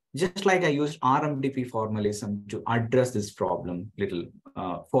 So just like I used RMDP formalism to address this problem little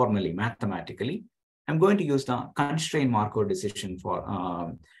formally, mathematically, I'm going to use the constraint Markov decision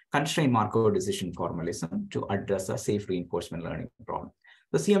formalism to address a safe reinforcement learning problem.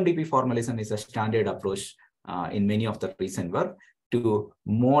 The CMDP formalism is a standard approach in many of the recent work to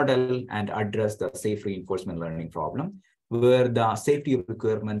model and address the safe reinforcement learning problem, where the safety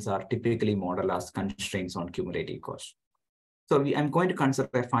requirements are typically modeled as constraints on cumulative cost. So I'm going to consider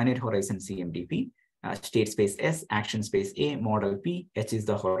a finite horizon CMDP, state space S, action space A, model P, H is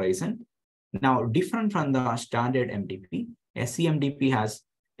the horizon. Now, different from the standard MDP, a CMDP has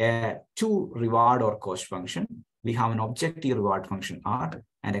a two reward or cost function. We have an objective reward function R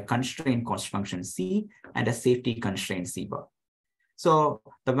and a constraint cost function C and a safety constraint C bar. So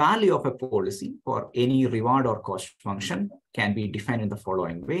the value of a policy for any reward or cost function can be defined in the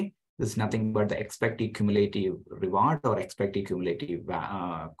following way. This is nothing but the expected cumulative reward or expected cumulative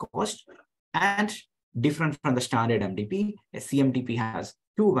cost. And different from the standard MDP, a CMDP has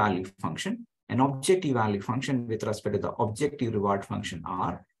two value function, an objective value function with respect to the objective reward function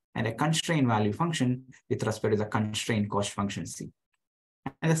R, and a constraint value function with respect to the constraint cost function C.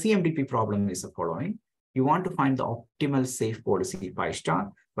 And the CMDP problem is the following. You want to find the optimal safe policy pi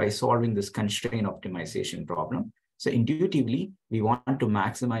star by solving this constraint optimization problem. So intuitively, we want to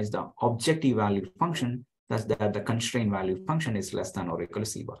maximize the objective value function such that the constraint value function is less than or equal to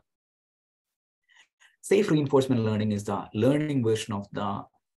C bar. Safe reinforcement learning is the learning version of the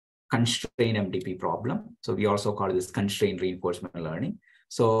constraint MDP problem. So we also call this constraint reinforcement learning.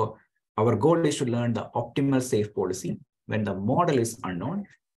 So our goal is to learn the optimal safe policy when the model is unknown,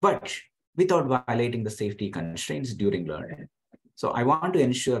 but without violating the safety constraints during learning. So I want to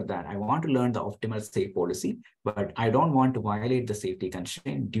ensure that I want to learn the optimal safe policy, but I don't want to violate the safety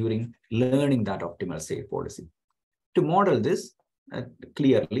constraint during learning that optimal safe policy. To model this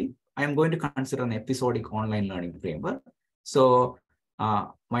clearly, I am going to consider an episodic online learning framework. So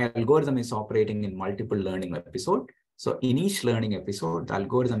my algorithm is operating in multiple learning episodes. So in each learning episode, the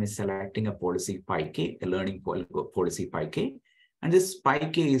algorithm is selecting a policy pi k, a learning policy pi k. And this pi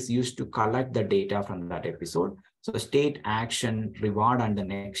k is used to collect the data from that episode. So state, action, reward, and the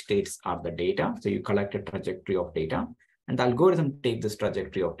next states are the data. So you collect a trajectory of data. And the algorithm takes this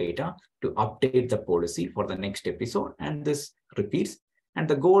trajectory of data to update the policy for the next episode. And this repeats. And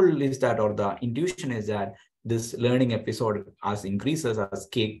the goal is that, or the intuition is that this learning episode as increases, as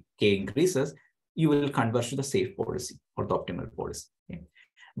k increases, you will converge to the safe policy or the optimal policy. Okay?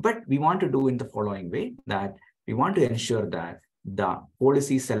 But we want to do in the following way, that we want to ensure that the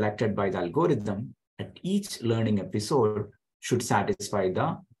policy selected by the algorithm at each learning episode should satisfy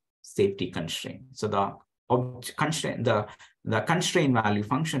the safety constraint. So the constraint value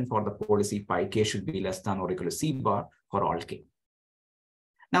function for the policy pi k should be less than or equal to C bar for all k.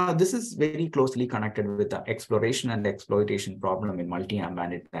 Now, this is very closely connected with the exploration and exploitation problem in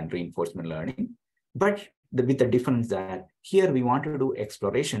multi-bandit and reinforcement learning, but with the difference that here we want to do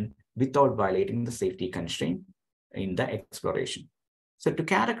exploration without violating the safety constraint in the exploration. So to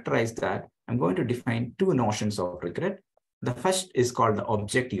characterize that, I'm going to define two notions of regret. The first is called the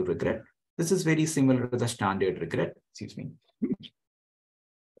objective regret. This is very similar to the standard regret. Excuse me.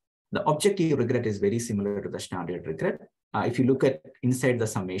 The objective regret is very similar to the standard regret. If you look at inside the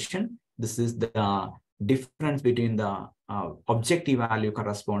summation, this is the difference between the objective value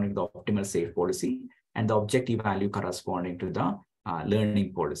corresponding to the optimal safe policy and the objective value corresponding to the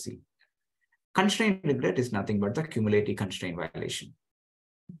learning policy. Constraint regret is nothing but the cumulative constraint violation.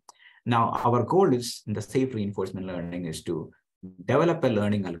 Now, our goal is in the safe reinforcement learning is to develop a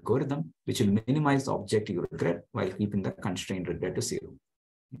learning algorithm which will minimize the objective regret while keeping the constraint regret to 0.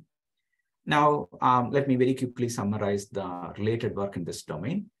 Now, let me very quickly summarize the related work in this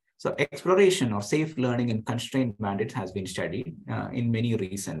domain. So exploration or safe learning in constraint bandits has been studied in many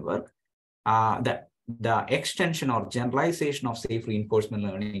recent work. The extension or generalization of safe reinforcement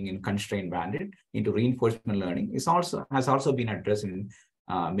learning in constraint bandit into reinforcement learning has also been addressed in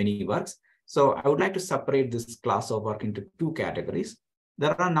many works. So I would like to separate this class of work into two categories.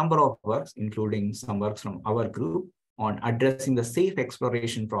 There are a number of works, including some works from our group, on addressing the safe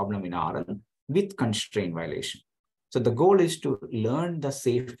exploration problem in RL with constraint violation. So the goal is to learn the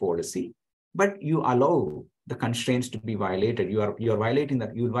safe policy, but you allow the constraints to be violated. You are violating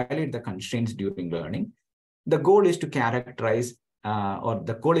that. You violate the constraints during learning. The goal is to characterize or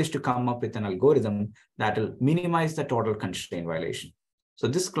the goal is to come up with an algorithm that will minimize the total constraint violation. So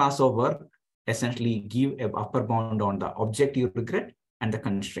this class of work essentially give an upper bound on the objective regret and the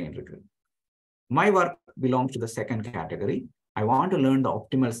constraint regret. My work belongs to the second category. I want to learn the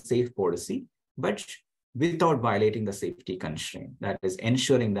optimal safe policy, but without violating the safety constraint. That is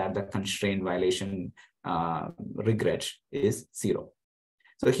ensuring that the constraint violation regret is 0.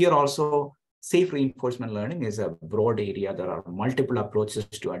 So here also, safe reinforcement learning is a broad area. There are multiple approaches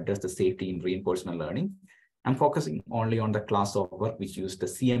to address the safety in reinforcement learning. I'm focusing only on the class of work which use the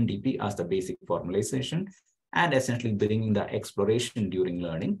CMDP as the basic formalization and essentially bringing the exploration during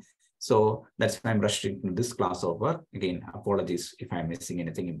learning. So that's why I'm restricting this class of work. Again, apologies if I'm missing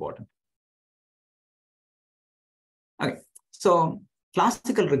anything important. Okay, So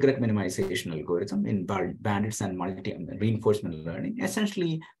classical regret minimization algorithm in bandits and reinforcement learning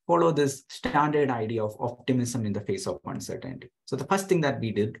essentially follow this standard idea of optimism in the face of uncertainty. So the first thing that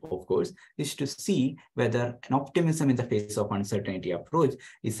we did, of course, is to see whether an optimism in the face of uncertainty approach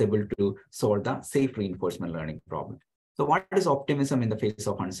is able to solve the safe reinforcement learning problem. So what is optimism in the face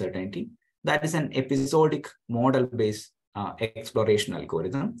of uncertainty? That is an episodic model-based exploration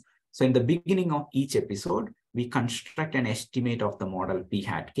algorithm. So in the beginning of each episode, we construct an estimate of the model P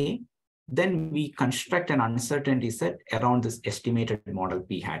hat K. Then we construct an uncertainty set around this estimated model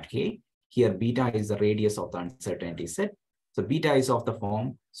P hat K. Here, beta is the radius of the uncertainty set. So beta is of the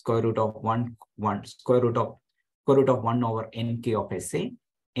form square root of 1 over nk of SA.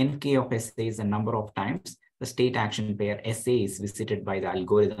 Nk of SA is the number of times the state action pair SA is visited by the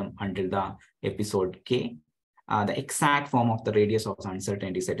algorithm until the episode K. The exact form of the radius of the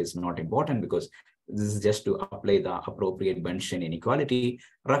uncertainty set is not important because this is just to apply the appropriate Bunchian inequality.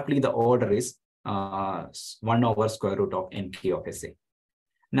 Roughly, the order is 1 over square root of nk of SA.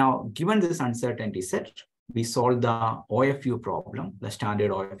 Now, given this uncertainty set, we solve the OFU problem. The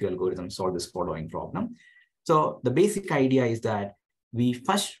standard OFU algorithm solve this following problem. So the basic idea is that we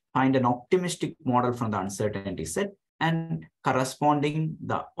first find an optimistic model from the uncertainty set and corresponding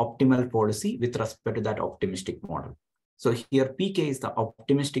the optimal policy with respect to that optimistic model. So here PK is the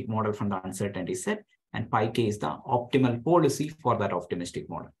optimistic model from the uncertainty set and pi k is the optimal policy for that optimistic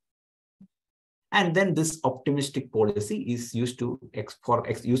model. And then this optimistic policy is used for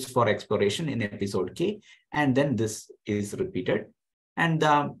exploration in episode K, and then this is repeated. And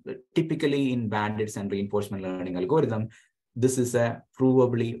typically in bandits and reinforcement learning algorithm, this is a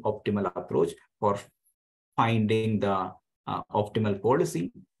provably optimal approach for finding the optimal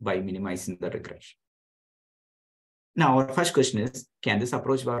policy by minimizing the regression. Now, our first question is, can this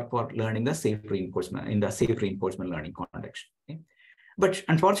approach work for learning the safe reinforcement in the safe reinforcement learning context? Okay? But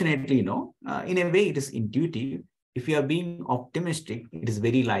unfortunately, no. In a way, it is intuitive. If you are being optimistic, it is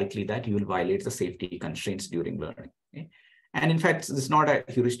very likely that you will violate the safety constraints during learning. Okay? And in fact, this is not a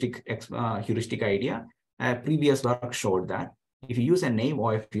heuristic idea. Previous work showed that if you use a naive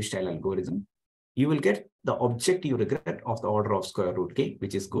OFU style algorithm, you will get the objective regret of the order of square root k,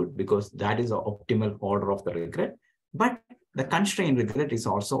 which is good because that is the optimal order of the regret. But the constraint regret is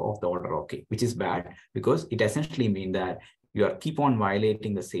also of the order of k, which is bad because it essentially means that you are keep on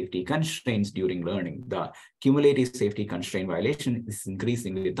violating the safety constraints during learning. The cumulative safety constraint violation is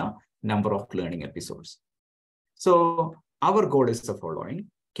increasing with the number of learning episodes. So our goal is the following.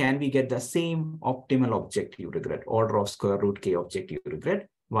 Can we get the same optimal objective regret, order of square root k objective regret,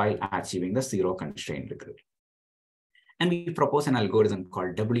 while achieving the zero constraint regret? And we propose an algorithm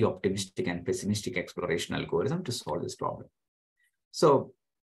called doubly optimistic and pessimistic exploration algorithm to solve this problem. So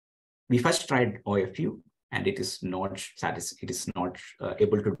we first tried OFU, and it is not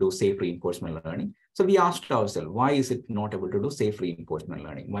able to do safe reinforcement learning. So we asked ourselves, why is it not able to do safe reinforcement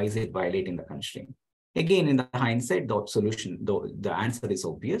learning? Why is it violating the constraint? Again, in the hindsight, the answer is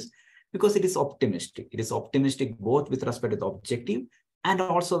obvious because it is optimistic. It is optimistic both with respect to the objective and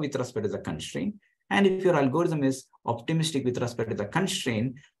also with respect to the constraint. And if your algorithm is optimistic with respect to the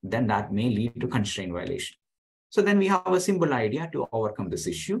constraint, then that may lead to constraint violation. So then we have a simple idea to overcome this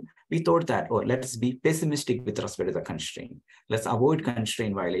issue. We thought that, oh, let's be pessimistic with respect to the constraint. Let's avoid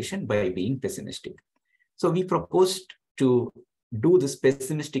constraint violation by being pessimistic. So we proposed to do this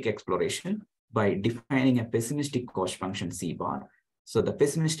pessimistic exploration by defining a pessimistic cost function C bar. So the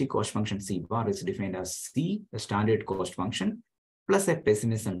pessimistic cost function C bar is defined as C, the standard cost function, plus a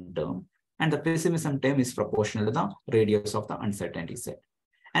pessimism term. And the pessimism term is proportional to the radius of the uncertainty set.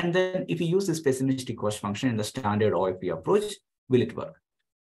 And then if you use this pessimistic cost function in the standard OFU approach, will it work?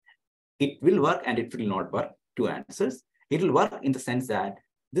 It will work and it will not work. Two answers. It will work in the sense that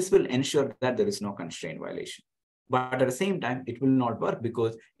this will ensure that there is no constraint violation. But at the same time, it will not work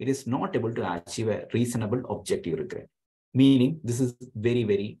because it is not able to achieve a reasonable objective regret. Meaning this is very,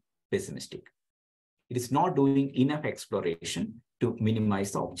 very pessimistic. It is not doing enough exploration to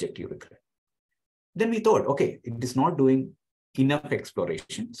minimize the objective regret. Then we thought, okay, it is not doing enough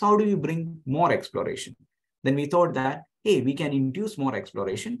exploration. So how do we bring more exploration? Then we thought that, hey, we can induce more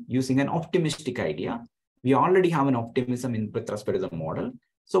exploration using an optimistic idea. We already have an optimism with respect to the model.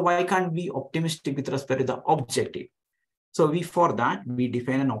 So why can't we be optimistic with respect to the objective? So for that, we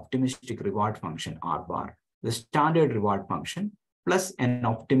define an optimistic reward function R bar, the standard reward function, plus an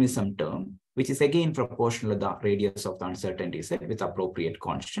optimism term, which is again proportional to the radius of the uncertainty set with appropriate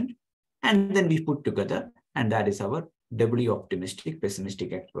constant. And then we put together, and that is our doubly optimistic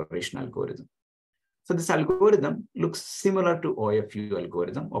pessimistic exploration algorithm. So this algorithm looks similar to OFU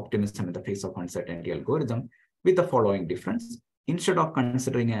algorithm, optimism in the face of uncertainty algorithm, with the following difference. Instead of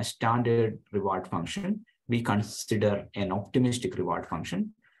considering a standard reward function, we consider an optimistic reward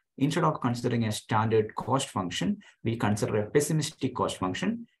function. Instead of considering a standard cost function, we consider a pessimistic cost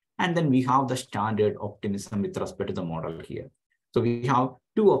function. And then we have the standard optimism with respect to the model here. So we have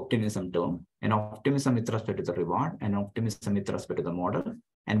two optimism terms, an optimism with respect to the reward and optimism with respect to the model.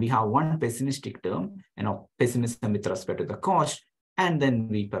 And we have one pessimistic term, and pessimism with respect to the cost. And then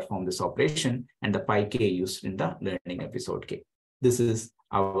we perform this operation and the pi k used in the learning episode k. This is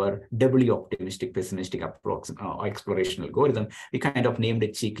our doubly optimistic pessimistic exploration algorithm. We kind of named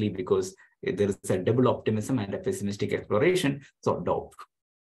it cheekily because there is a double optimism and a pessimistic exploration, so DOP.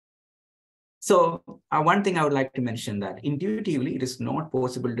 So one thing I would like to mention that intuitively, it is not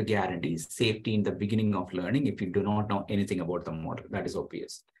possible to guarantee safety in the beginning of learning if you do not know anything about the model. That is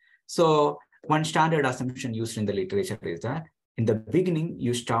obvious. So one standard assumption used in the literature is that in the beginning,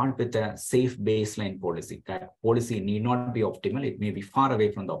 you start with a safe baseline policy. That policy need not be optimal. It may be far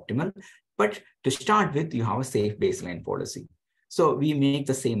away from the optimal, but to start with, you have a safe baseline policy. So we make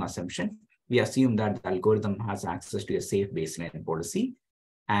the same assumption. We assume that the algorithm has access to a safe baseline policy,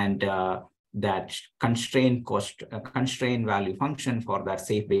 and that constraint value function for that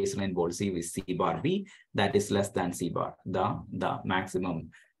safe baseline policy is C bar B, that is less than C bar, the maximum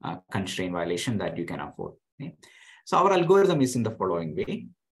constraint violation that you can afford. Okay? So our algorithm is in the following way.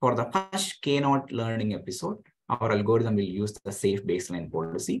 For the first K0 learning episode, our algorithm will use the safe baseline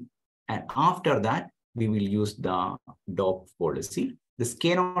policy. And after that, we will use the DOP policy. This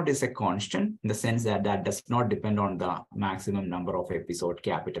K0 is a constant in the sense that that does not depend on the maximum number of episode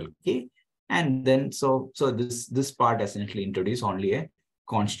capital K. And then, so this part essentially introduces only a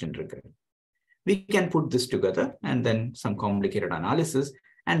constant regret. We can put this together and then some complicated analysis,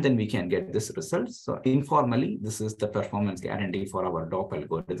 and then we can get this result. So informally, this is the performance guarantee for our DOP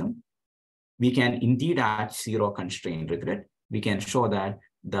algorithm. We can indeed add zero constraint regret. We can show that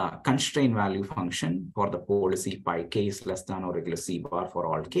the constraint value function for the policy pi k is less than or equal to C bar for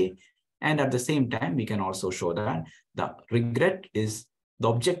all k. And at the same time, we can also show that the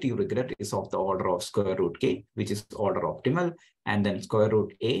objective regret is of the order of square root k, which is order optimal, and then square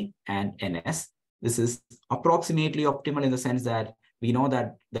root a and ns. This is approximately optimal in the sense that we know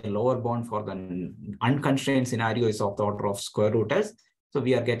that the lower bound for the unconstrained scenario is of the order of square root s. So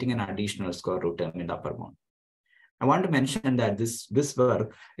we are getting an additional square root term in the upper bound. I want to mention that this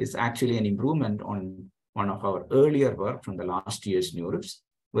work is actually an improvement on one of our earlier work from the last year's NeurIPS,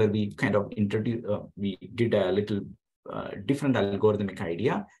 where we kind of we did a little different algorithmic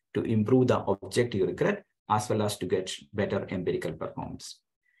idea to improve the objective regret as well as to get better empirical performance.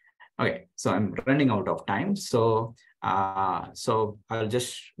 Okay, so I'm running out of time. So I'll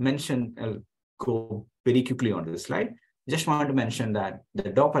just mention, I'll go very quickly on this slide. Just want to mention that the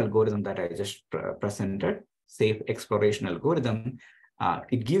DOP algorithm that I just presented, safe exploration algorithm,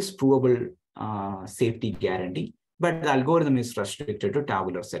 it gives provable safety guarantee, but the algorithm is restricted to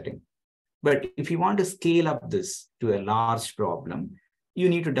tabular setting. But if you want to scale up this to a large problem, you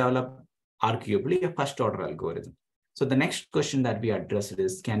need to develop arguably a first order algorithm. So the next question that we addressed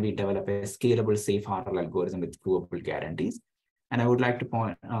is, can we develop a scalable safe RL algorithm with provable guarantees? And I would like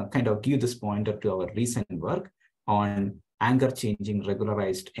to kind of give this pointer to our recent work on anger changing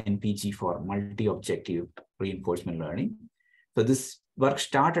regularized NPG for multi-objective reinforcement learning. So this work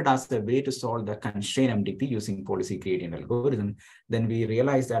started as a way to solve the constraint MDP using policy gradient algorithm. Then we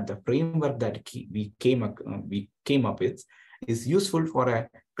realized that the framework that we came up with is useful for a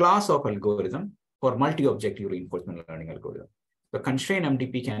class of algorithm for multi-objective reinforcement learning algorithm. The constraint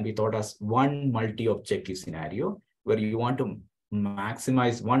MDP can be thought as one multi-objective scenario where you want to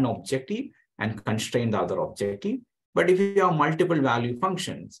maximize one objective and constrain the other objective. But if you have multiple value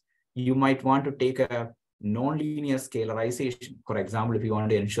functions, you might want to take a nonlinear scalarization. For example, if you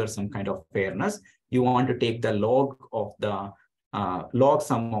want to ensure some kind of fairness, you want to take the log of the log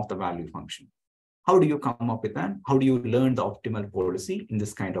sum of the value function. How do you come up with that? How do you learn the optimal policy in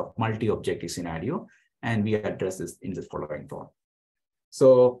this kind of multi-objective scenario? And we address this in the following talk.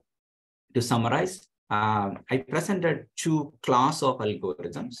 So to summarize, I presented two classes of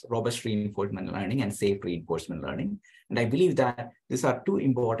algorithms, robust reinforcement learning and safe reinforcement learning. And I believe that these are two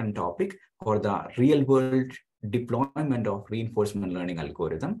important topics for the real world deployment of reinforcement learning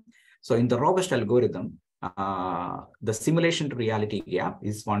algorithm. So in the robust algorithm, the simulation to reality gap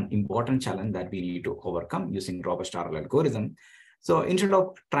is one important challenge that we need to overcome using robust RL algorithm. So instead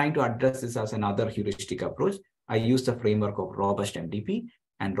of trying to address this as another heuristic approach, I use the framework of robust MDP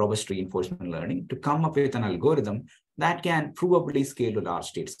and robust reinforcement learning to come up with an algorithm that can provably scale to large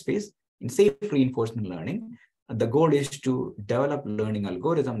state space. In safe reinforcement learning, the goal is to develop learning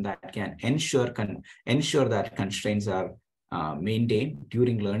algorithm that can ensure that constraints are maintained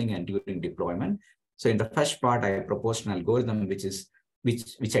during learning and during deployment. So in the first part, I proposed an algorithm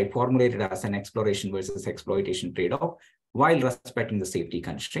which I formulated as an exploration versus exploitation trade-off while respecting the safety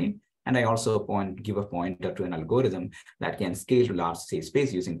constraint. And I also give a pointer to an algorithm that can scale to large safe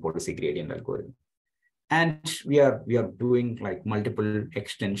space using policy gradient algorithm. And we are doing like multiple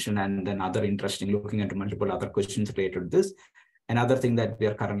extension and then other interesting, looking into multiple other questions related to this. Another thing that we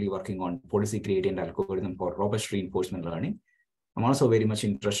are currently working on, policy gradient algorithm for robust reinforcement learning. I'm also very much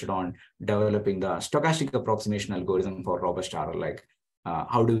interested on developing the stochastic approximation algorithm for robust RL, like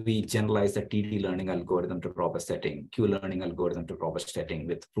how do we generalize the TD learning algorithm to robust setting, Q learning algorithm to robust setting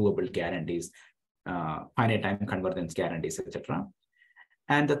with provable guarantees, finite time convergence guarantees, etc.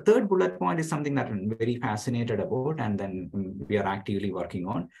 And the third bullet point is something that I'm very fascinated about, and then we are actively working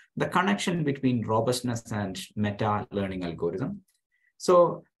on the connection between robustness and meta learning algorithm.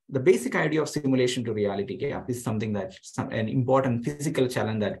 So the basic idea of simulation to reality gap is something that an important physical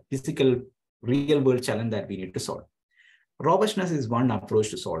challenge, real world challenge that we need to solve. Robustness is one approach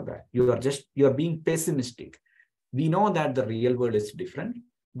to solve that. You are being pessimistic. We know that the real world is different,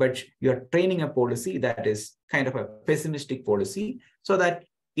 but you're training a policy that is kind of a pessimistic policy so that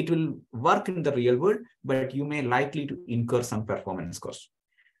it will work in the real world, but you may likely to incur some performance cost.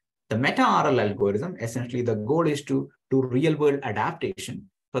 The meta-RL algorithm, essentially the goal is to do real world adaptation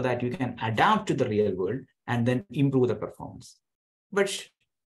so that you can adapt to the real world and then improve the performance. But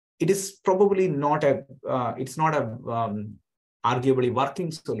it is probably not arguably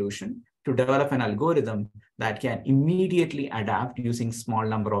working solution to develop an algorithm that can immediately adapt using small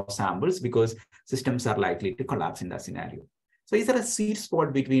number of samples because systems are likely to collapse in that scenario. So is there a sweet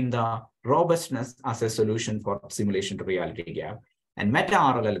spot between the robustness as a solution for simulation to reality gap and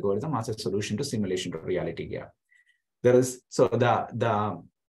meta-RL algorithm as a solution to simulation to reality gap? The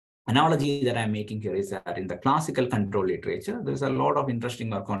analogy that I'm making here is that in the classical control literature, there's a lot of interesting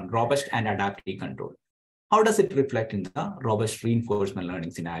work on robust and adaptive control. How does it reflect in the robust reinforcement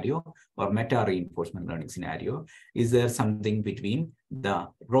learning scenario or meta reinforcement learning scenario? Is there something between the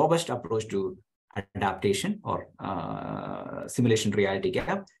robust approach to adaptation or simulation reality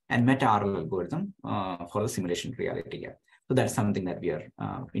gap and meta-RL algorithm for the simulation reality gap? So that's something that we are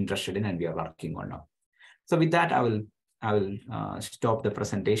interested in and we are working on now. So with that, I will stop the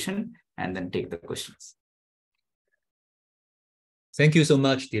presentation and then take the questions. Thank you so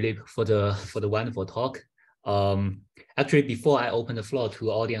much, Dileep, for the wonderful talk. Actually, before I open the floor to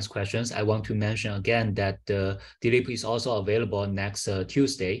audience questions, I want to mention again that Dileep is also available next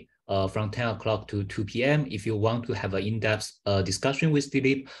Tuesday from 10 o'clock to 2 p.m. If you want to have an in-depth discussion with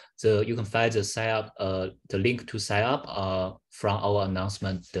Dileep, you can find the link to sign up from our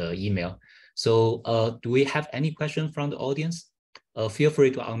announcement email. So do we have any questions from the audience? Feel free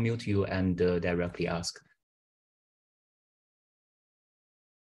to unmute you and directly ask.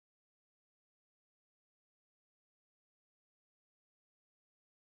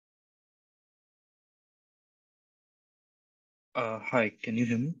 Hi, can you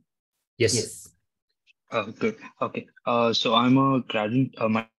hear me? Yes. Good. Okay. So I'm a graduate.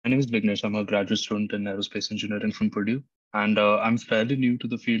 My name is Vignesh. I'm a graduate student in aerospace engineering from Purdue, and I'm fairly new to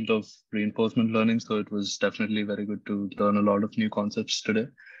the field of reinforcement learning. So it was definitely very good to learn a lot of new concepts today.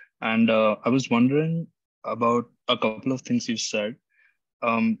 And I was wondering about a couple of things you said.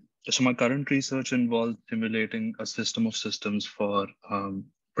 So my current research involves simulating a system of systems for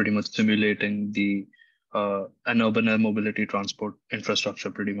pretty much simulating an urban air mobility transport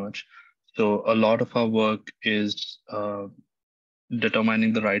infrastructure, pretty much. So a lot of our work is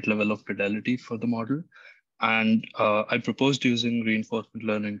determining the right level of fidelity for the model. And I proposed using reinforcement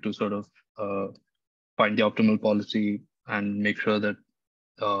learning to sort of find the optimal policy and make sure that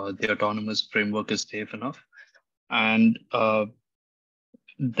the autonomous framework is safe enough. And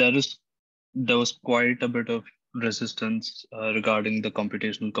there was quite a bit of resistance regarding the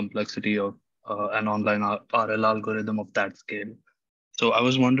computational complexity of an online RL algorithm of that scale. So I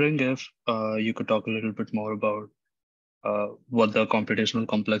was wondering if you could talk a little bit more about what the computational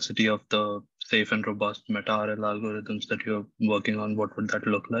complexity of the safe and robust meta-RL algorithms that you're working on, what would that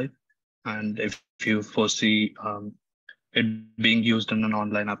look like? And if you foresee it being used in an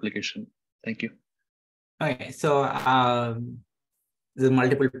online application. Thank you. Okay, so there's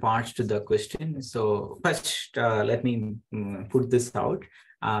multiple parts to the question. So first, let me put this out.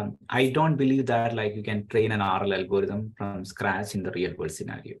 I don't believe that like you can train an RL algorithm from scratch in the real world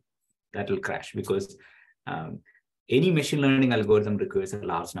scenario. That will crash because any machine learning algorithm requires a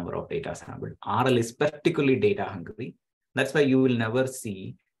large number of data samples. RL is particularly data hungry. That's why you will never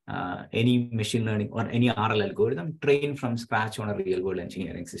see any machine learning or any RL algorithm trained from scratch on a real world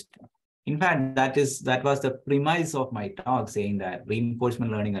engineering system. In fact, that was the premise of my talk, saying that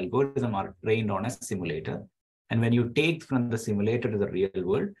reinforcement learning algorithms are trained on a simulator. And when you take from the simulator to the real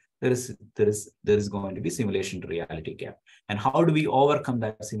world, there is going to be simulation to reality gap. And how do we overcome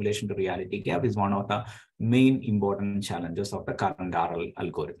that simulation to reality gap is one of the main important challenges of the current RL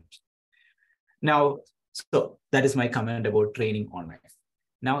algorithms. Now, so that is my comment about training online.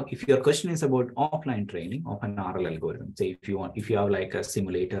 Now, if your question is about offline training of an RL algorithm, say if you have like a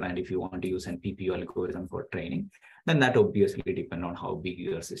simulator and if you want to use an PPU algorithm for training, then that obviously depends on how big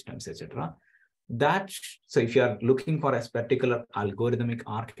your systems, etc. So if you are looking for a particular algorithmic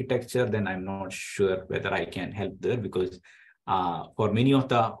architecture, then I'm not sure whether I can help there, because for many of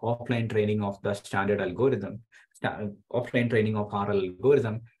the offline training of the standard algorithm, offline training of RL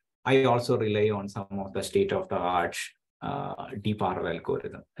algorithm, I also rely on some of the state-of-the-art deep RL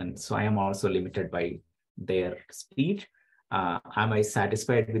algorithm. And so I am also limited by their speed. Am I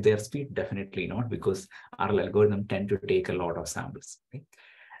satisfied with their speed? Definitely not, because RL algorithms tend to take a lot of samples. Okay?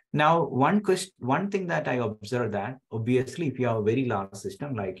 Now, one thing that I observed that, obviously, if you have a very large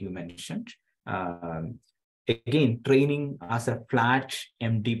system, like you mentioned, again, training as a flat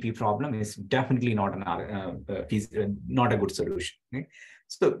MDP problem is definitely not not a good solution. Okay?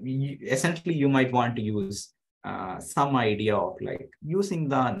 So essentially, you might want to use some idea of like using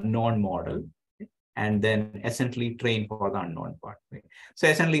the known model and then essentially train for the unknown part. Right? So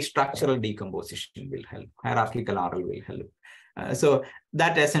essentially structural decomposition will help, hierarchical RL will help. So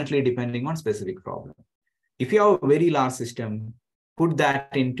that essentially depending on specific problem. If you have a very large system, put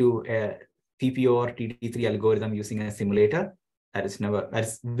that into a PPO or TD3 algorithm using a simulator, that's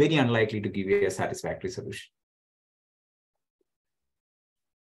very unlikely to give you a satisfactory solution.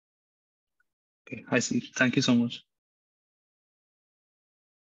 Okay, I see. Thank you so much.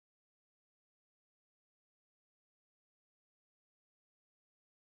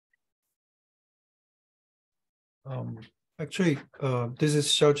 Actually, this is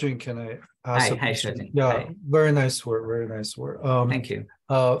Xiaojun. Can I ask a question? Xiaojun. Yeah, Hi. very nice work. Very nice work. Thank you.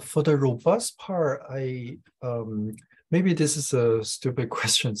 For the robust part, maybe this is a stupid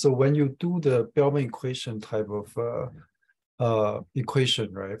question. So when you do the Bellman equation type of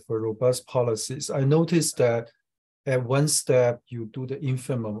equation, right, for robust policies, I noticed that at one step you do the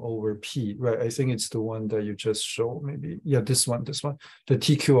infimum over P, right? I think it's the one that you just showed. Maybe, yeah, this one, the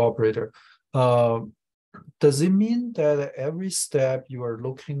TQ operator. Does it mean that at every step you are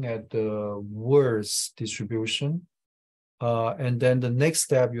looking at the worst distribution, and then the next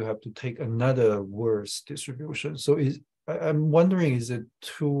step you have to take another worst distribution? So I'm wondering, is it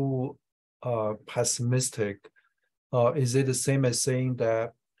too pessimistic? Is it the same as saying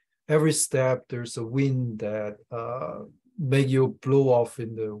that every step there's a wind that make you blow off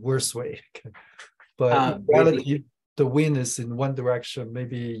in the worst way? But in reality, the wind is in one direction.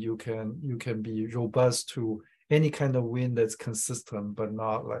 Maybe you can be robust to any kind of wind that's consistent, but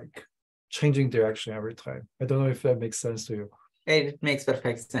not like changing direction every time. I don't know if that makes sense to you. It makes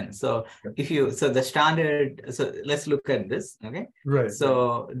perfect sense. So the standard, so let's look at this, okay? Right.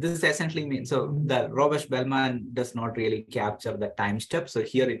 So this essentially means, so the robust Bellman does not really capture the time step. So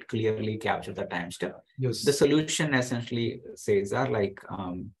here it clearly captures the time step. Yes. The solution essentially says that like,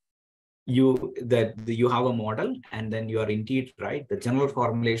 you have a model and then you are indeed right. The general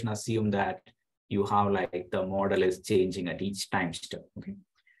formulation assume that you have like the model is changing at each time step, okay?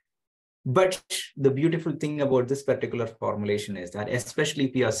 But the beautiful thing about this particular formulation is that, especially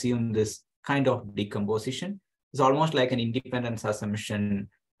if you assume this kind of decomposition, it's almost like an independence assumption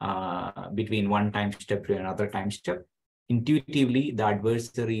between one time step to another time step. Intuitively, the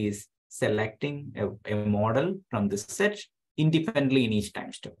adversary is selecting a model from this set independently in each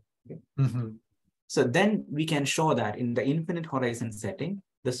time step. Okay? Mm-hmm. So then we can show that in the infinite horizon setting,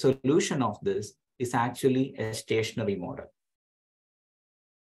 the solution of this is actually a stationary model.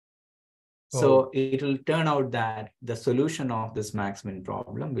 So it will turn out that the solution of this max-min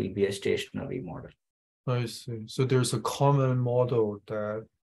problem will be a stationary model. I see. So there's a common model that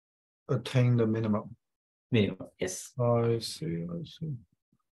attain the minimum. Minimum, yes. I see.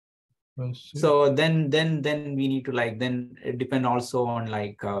 So then we need to like, then it depend also on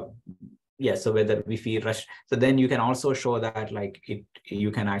like, so whether if we rush, so then you can also show that like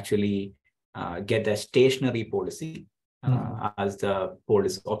you can actually get a stationary policy as the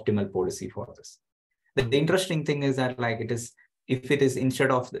optimal policy for this. The interesting thing is that like if it is instead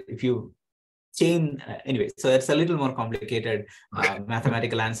of, if you chain, anyway, so it's a little more complicated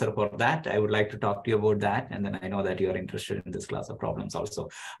mathematical answer for that. I would like to talk to you about that. And then I know that you are interested in this class of problems also.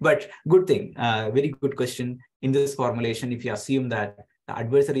 But good thing, very good question. In this formulation, if you assume that the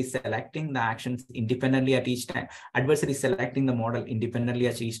adversary is selecting the actions independently at each time, adversary is selecting the model independently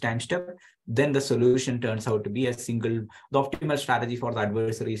at each time step, then the solution turns out to be a single, the optimal strategy for the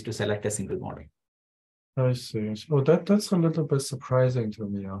adversary is to select a single model. I see. Oh, that's a little bit surprising to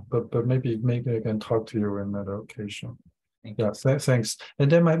me, but maybe I can talk to you in another occasion. Yeah, thanks.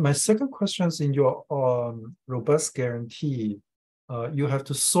 And then my second question is, in your robust guarantee, you have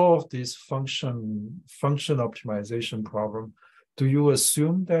to solve this function optimization problem. Do you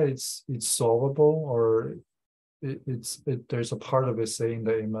assume that it's solvable, or there's a part of it saying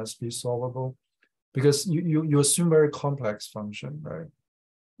that it must be solvable? Because you assume very complex function, right?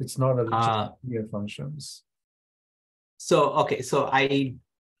 It's not a linear functions. So okay, so I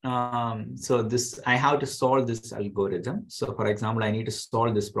have to solve this algorithm. So for example, I need to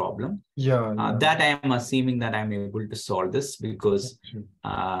solve this problem. That I am assuming that I'm able to solve this, because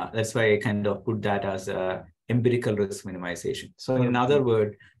that's why I kind of put that as a empirical risk minimization. So in other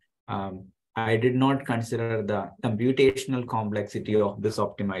words, I did not consider the computational complexity of this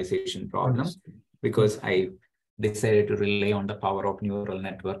optimization problem, because I decided to rely on the power of neural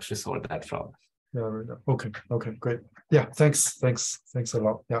networks to solve that problem. Yeah. Okay. Great. Yeah. Thanks a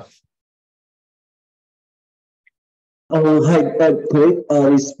lot. Yeah. Hi, great.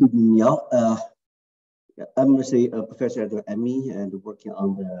 This is Miao. I'm a professor at ME and working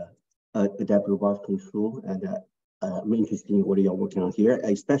on the adaptive robust control, and I'm interested in what you're working on here,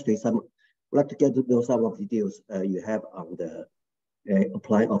 especially I'd like to get to know some of the details you have on the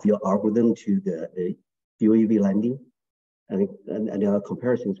applying of your algorithm to the UAV landing, and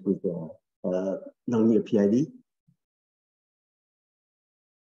comparisons with nonlinear PID.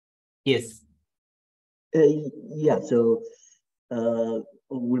 Yes. Yeah. So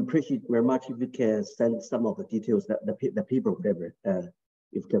we appreciate very much if you can send some of the details, that the paper, whatever,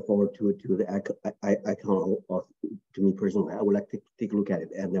 if you can forward to the icon, or to me personally. I would like to take a look at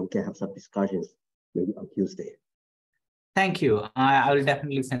it, and then we can have some discussions maybe on Tuesday. Thank you. I will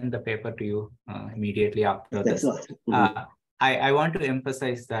definitely send the paper to you immediately after this. I want to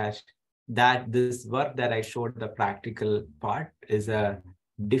emphasize that this work that I showed, the practical part, is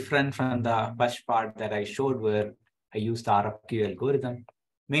different from the first part that I showed, where I used the RFQ algorithm,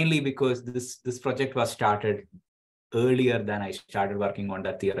 mainly because this project was started earlier than I started working on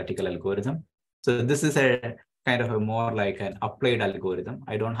that theoretical algorithm. So this is a kind of a more like an applied algorithm.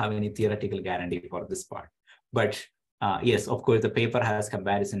 I don't have any theoretical guarantee for this part, but yes, of course, the paper has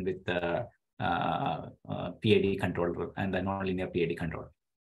comparison with the PID controller and the nonlinear PID controller.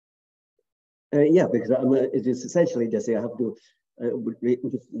 Yeah, because it is essentially just I have to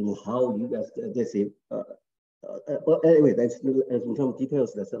how you guys just say. Well, anyway, that's in terms of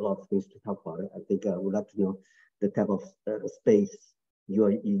details. There's a lot of things to talk about. I think I would like to know the type of space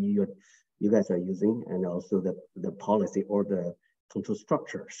you guys are using, and also the policy or the control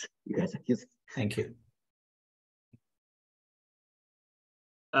structures you guys are using. Thank you.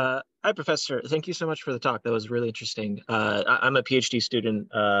 Hi, Professor. Thank you so much for the talk. That was really interesting. I'm a PhD student.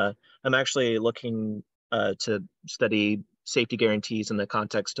 I'm actually looking to study safety guarantees in the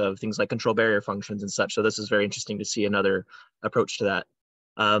context of things like control barrier functions and such. So this is very interesting to see another approach to that.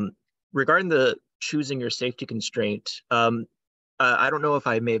 Regarding the choosing your safety constraint, I don't know if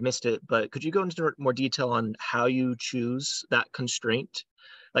I may have missed it, but could you go into more detail on how you choose that constraint?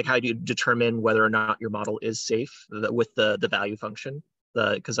 Like, how do you determine whether or not your model is safe with the value function?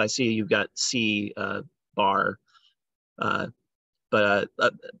 Because I see you've got C bar, but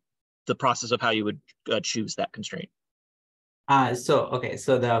the process of how you would choose that constraint. So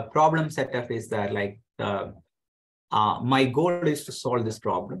the problem setup is that, like, my goal is to solve this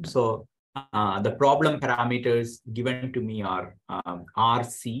problem. So the problem parameters given to me are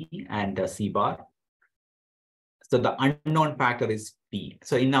RC and C bar. So the unknown factor is P.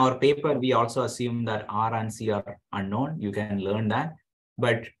 So in our paper, we also assume that R and C are unknown. You can learn that.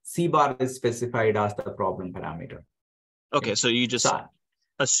 But C bar is specified as the problem parameter. Okay, so you just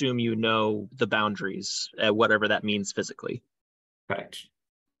assume you know the boundaries, whatever that means physically. Correct.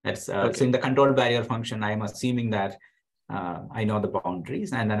 That's okay. So in the control barrier function, I am assuming that I know the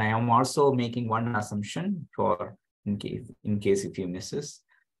boundaries, and then I am also making one assumption for in case if you misses.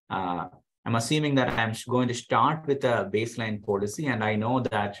 I'm assuming that I'm going to start with a baseline policy, and I know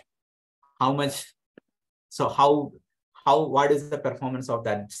that what is the performance of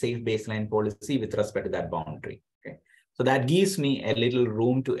that safe baseline policy with respect to that boundary. Okay, so that gives me a little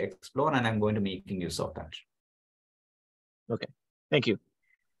room to explore, and I'm going to make use of that. Okay, thank you.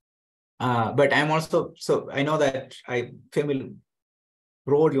 But I'm also, so I know that I'm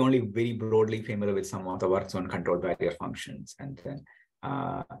only very broadly familiar with some of the works on control barrier functions, and then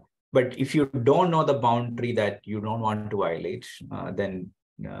But if you don't know the boundary that you don't want to violate, then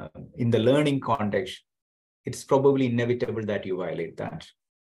in the learning context, it's probably inevitable that you violate that.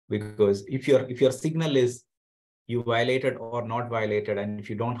 Because if your signal is you violated or not violated, and if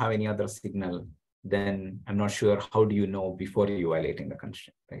you don't have any other signal, then I'm not sure how do you know before you violating the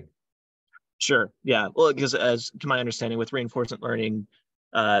constraint, right? Sure. Yeah. Well, because as to my understanding with reinforcement learning,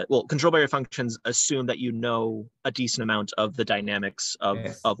 well, control barrier functions assume that you know a decent amount of the dynamics of,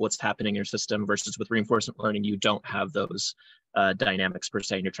 Yes. of what's happening in your system, versus with reinforcement learning, you don't have those dynamics per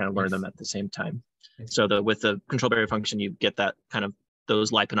se, and you're trying to learn Yes. them at the same time. Yes. So with the control barrier function, you get that kind of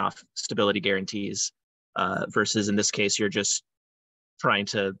those Lipinoff stability guarantees, versus in this case, you're just trying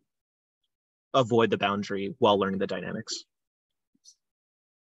to avoid the boundary while learning the dynamics.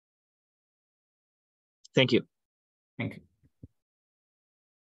 Thank you. Thank you.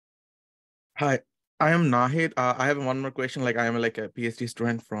 Hi, I am Nahid. I have one more question. Like I am like a PhD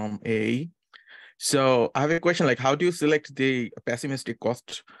student from AE. So I have a question, like how do you select the pessimistic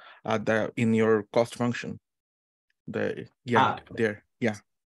cost in your cost function? There. Yeah.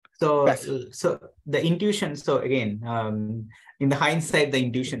 So the intuition, so again, in the hindsight, the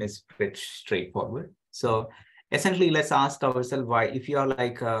intuition is pretty straightforward. So essentially, let's ask ourselves why, if you are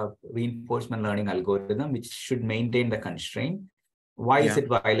like a reinforcement learning algorithm, which should maintain the constraint, why is it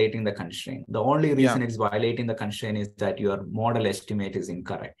violating the constraint? The only reason it's violating the constraint is that your model estimate is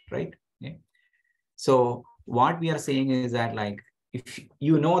incorrect, right? Yeah. So what we are saying is that, like, if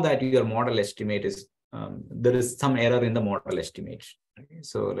you know that your model estimate is, there is some error in the model estimate. Okay,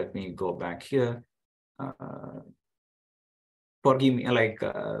 so let me go back here. Forgive me, like,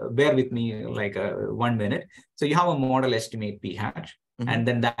 bear with me, like 1 minute. So you have a model estimate p hat, and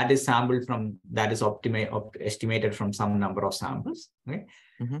then that is sampled from, that is estimated from some number of samples. Okay,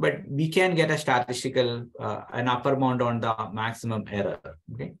 but we can get a statistical, an upper bound on the maximum error.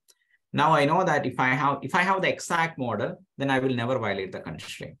 Okay. Now I know that if I have the exact model, then I will never violate the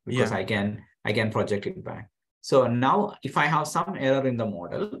constraint, because I can project it back. So now if I have some error in the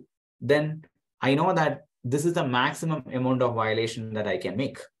model, then I know that this is the maximum amount of violation that I can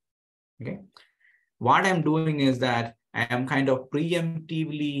make. Okay. What I'm doing is that I am kind of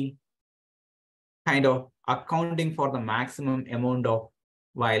preemptively kind of accounting for the maximum amount of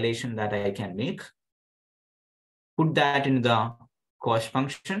violation that I can make, put that in the cost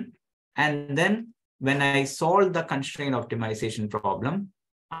function. And then when I solve the constraint optimization problem,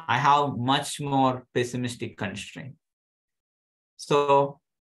 I have much more pessimistic constraint. So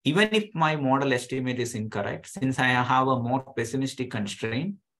even if my model estimate is incorrect, since I have a more pessimistic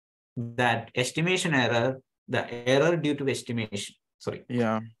constraint, that estimation error, the error due to estimation,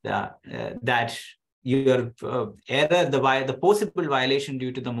 that your error, the possible violation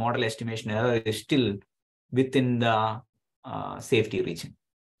due to the model estimation error is still within the safety region.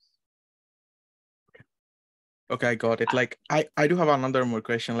 Okay, I got it. Like I do have another more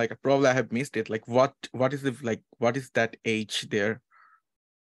question. Like probably I have missed it. Like what is the, like what is that H there?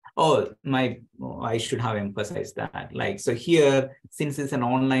 Oh, I should have emphasized that. Like, so here, since it's an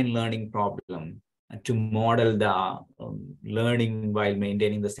online learning problem, to model the learning while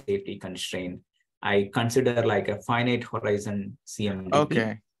maintaining the safety constraint, I consider like a finite horizon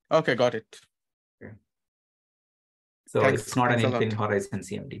CMDP. Okay, got it. Okay. So it's not an infinite horizon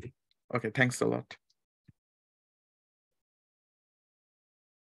CMDP. Okay, thanks a lot.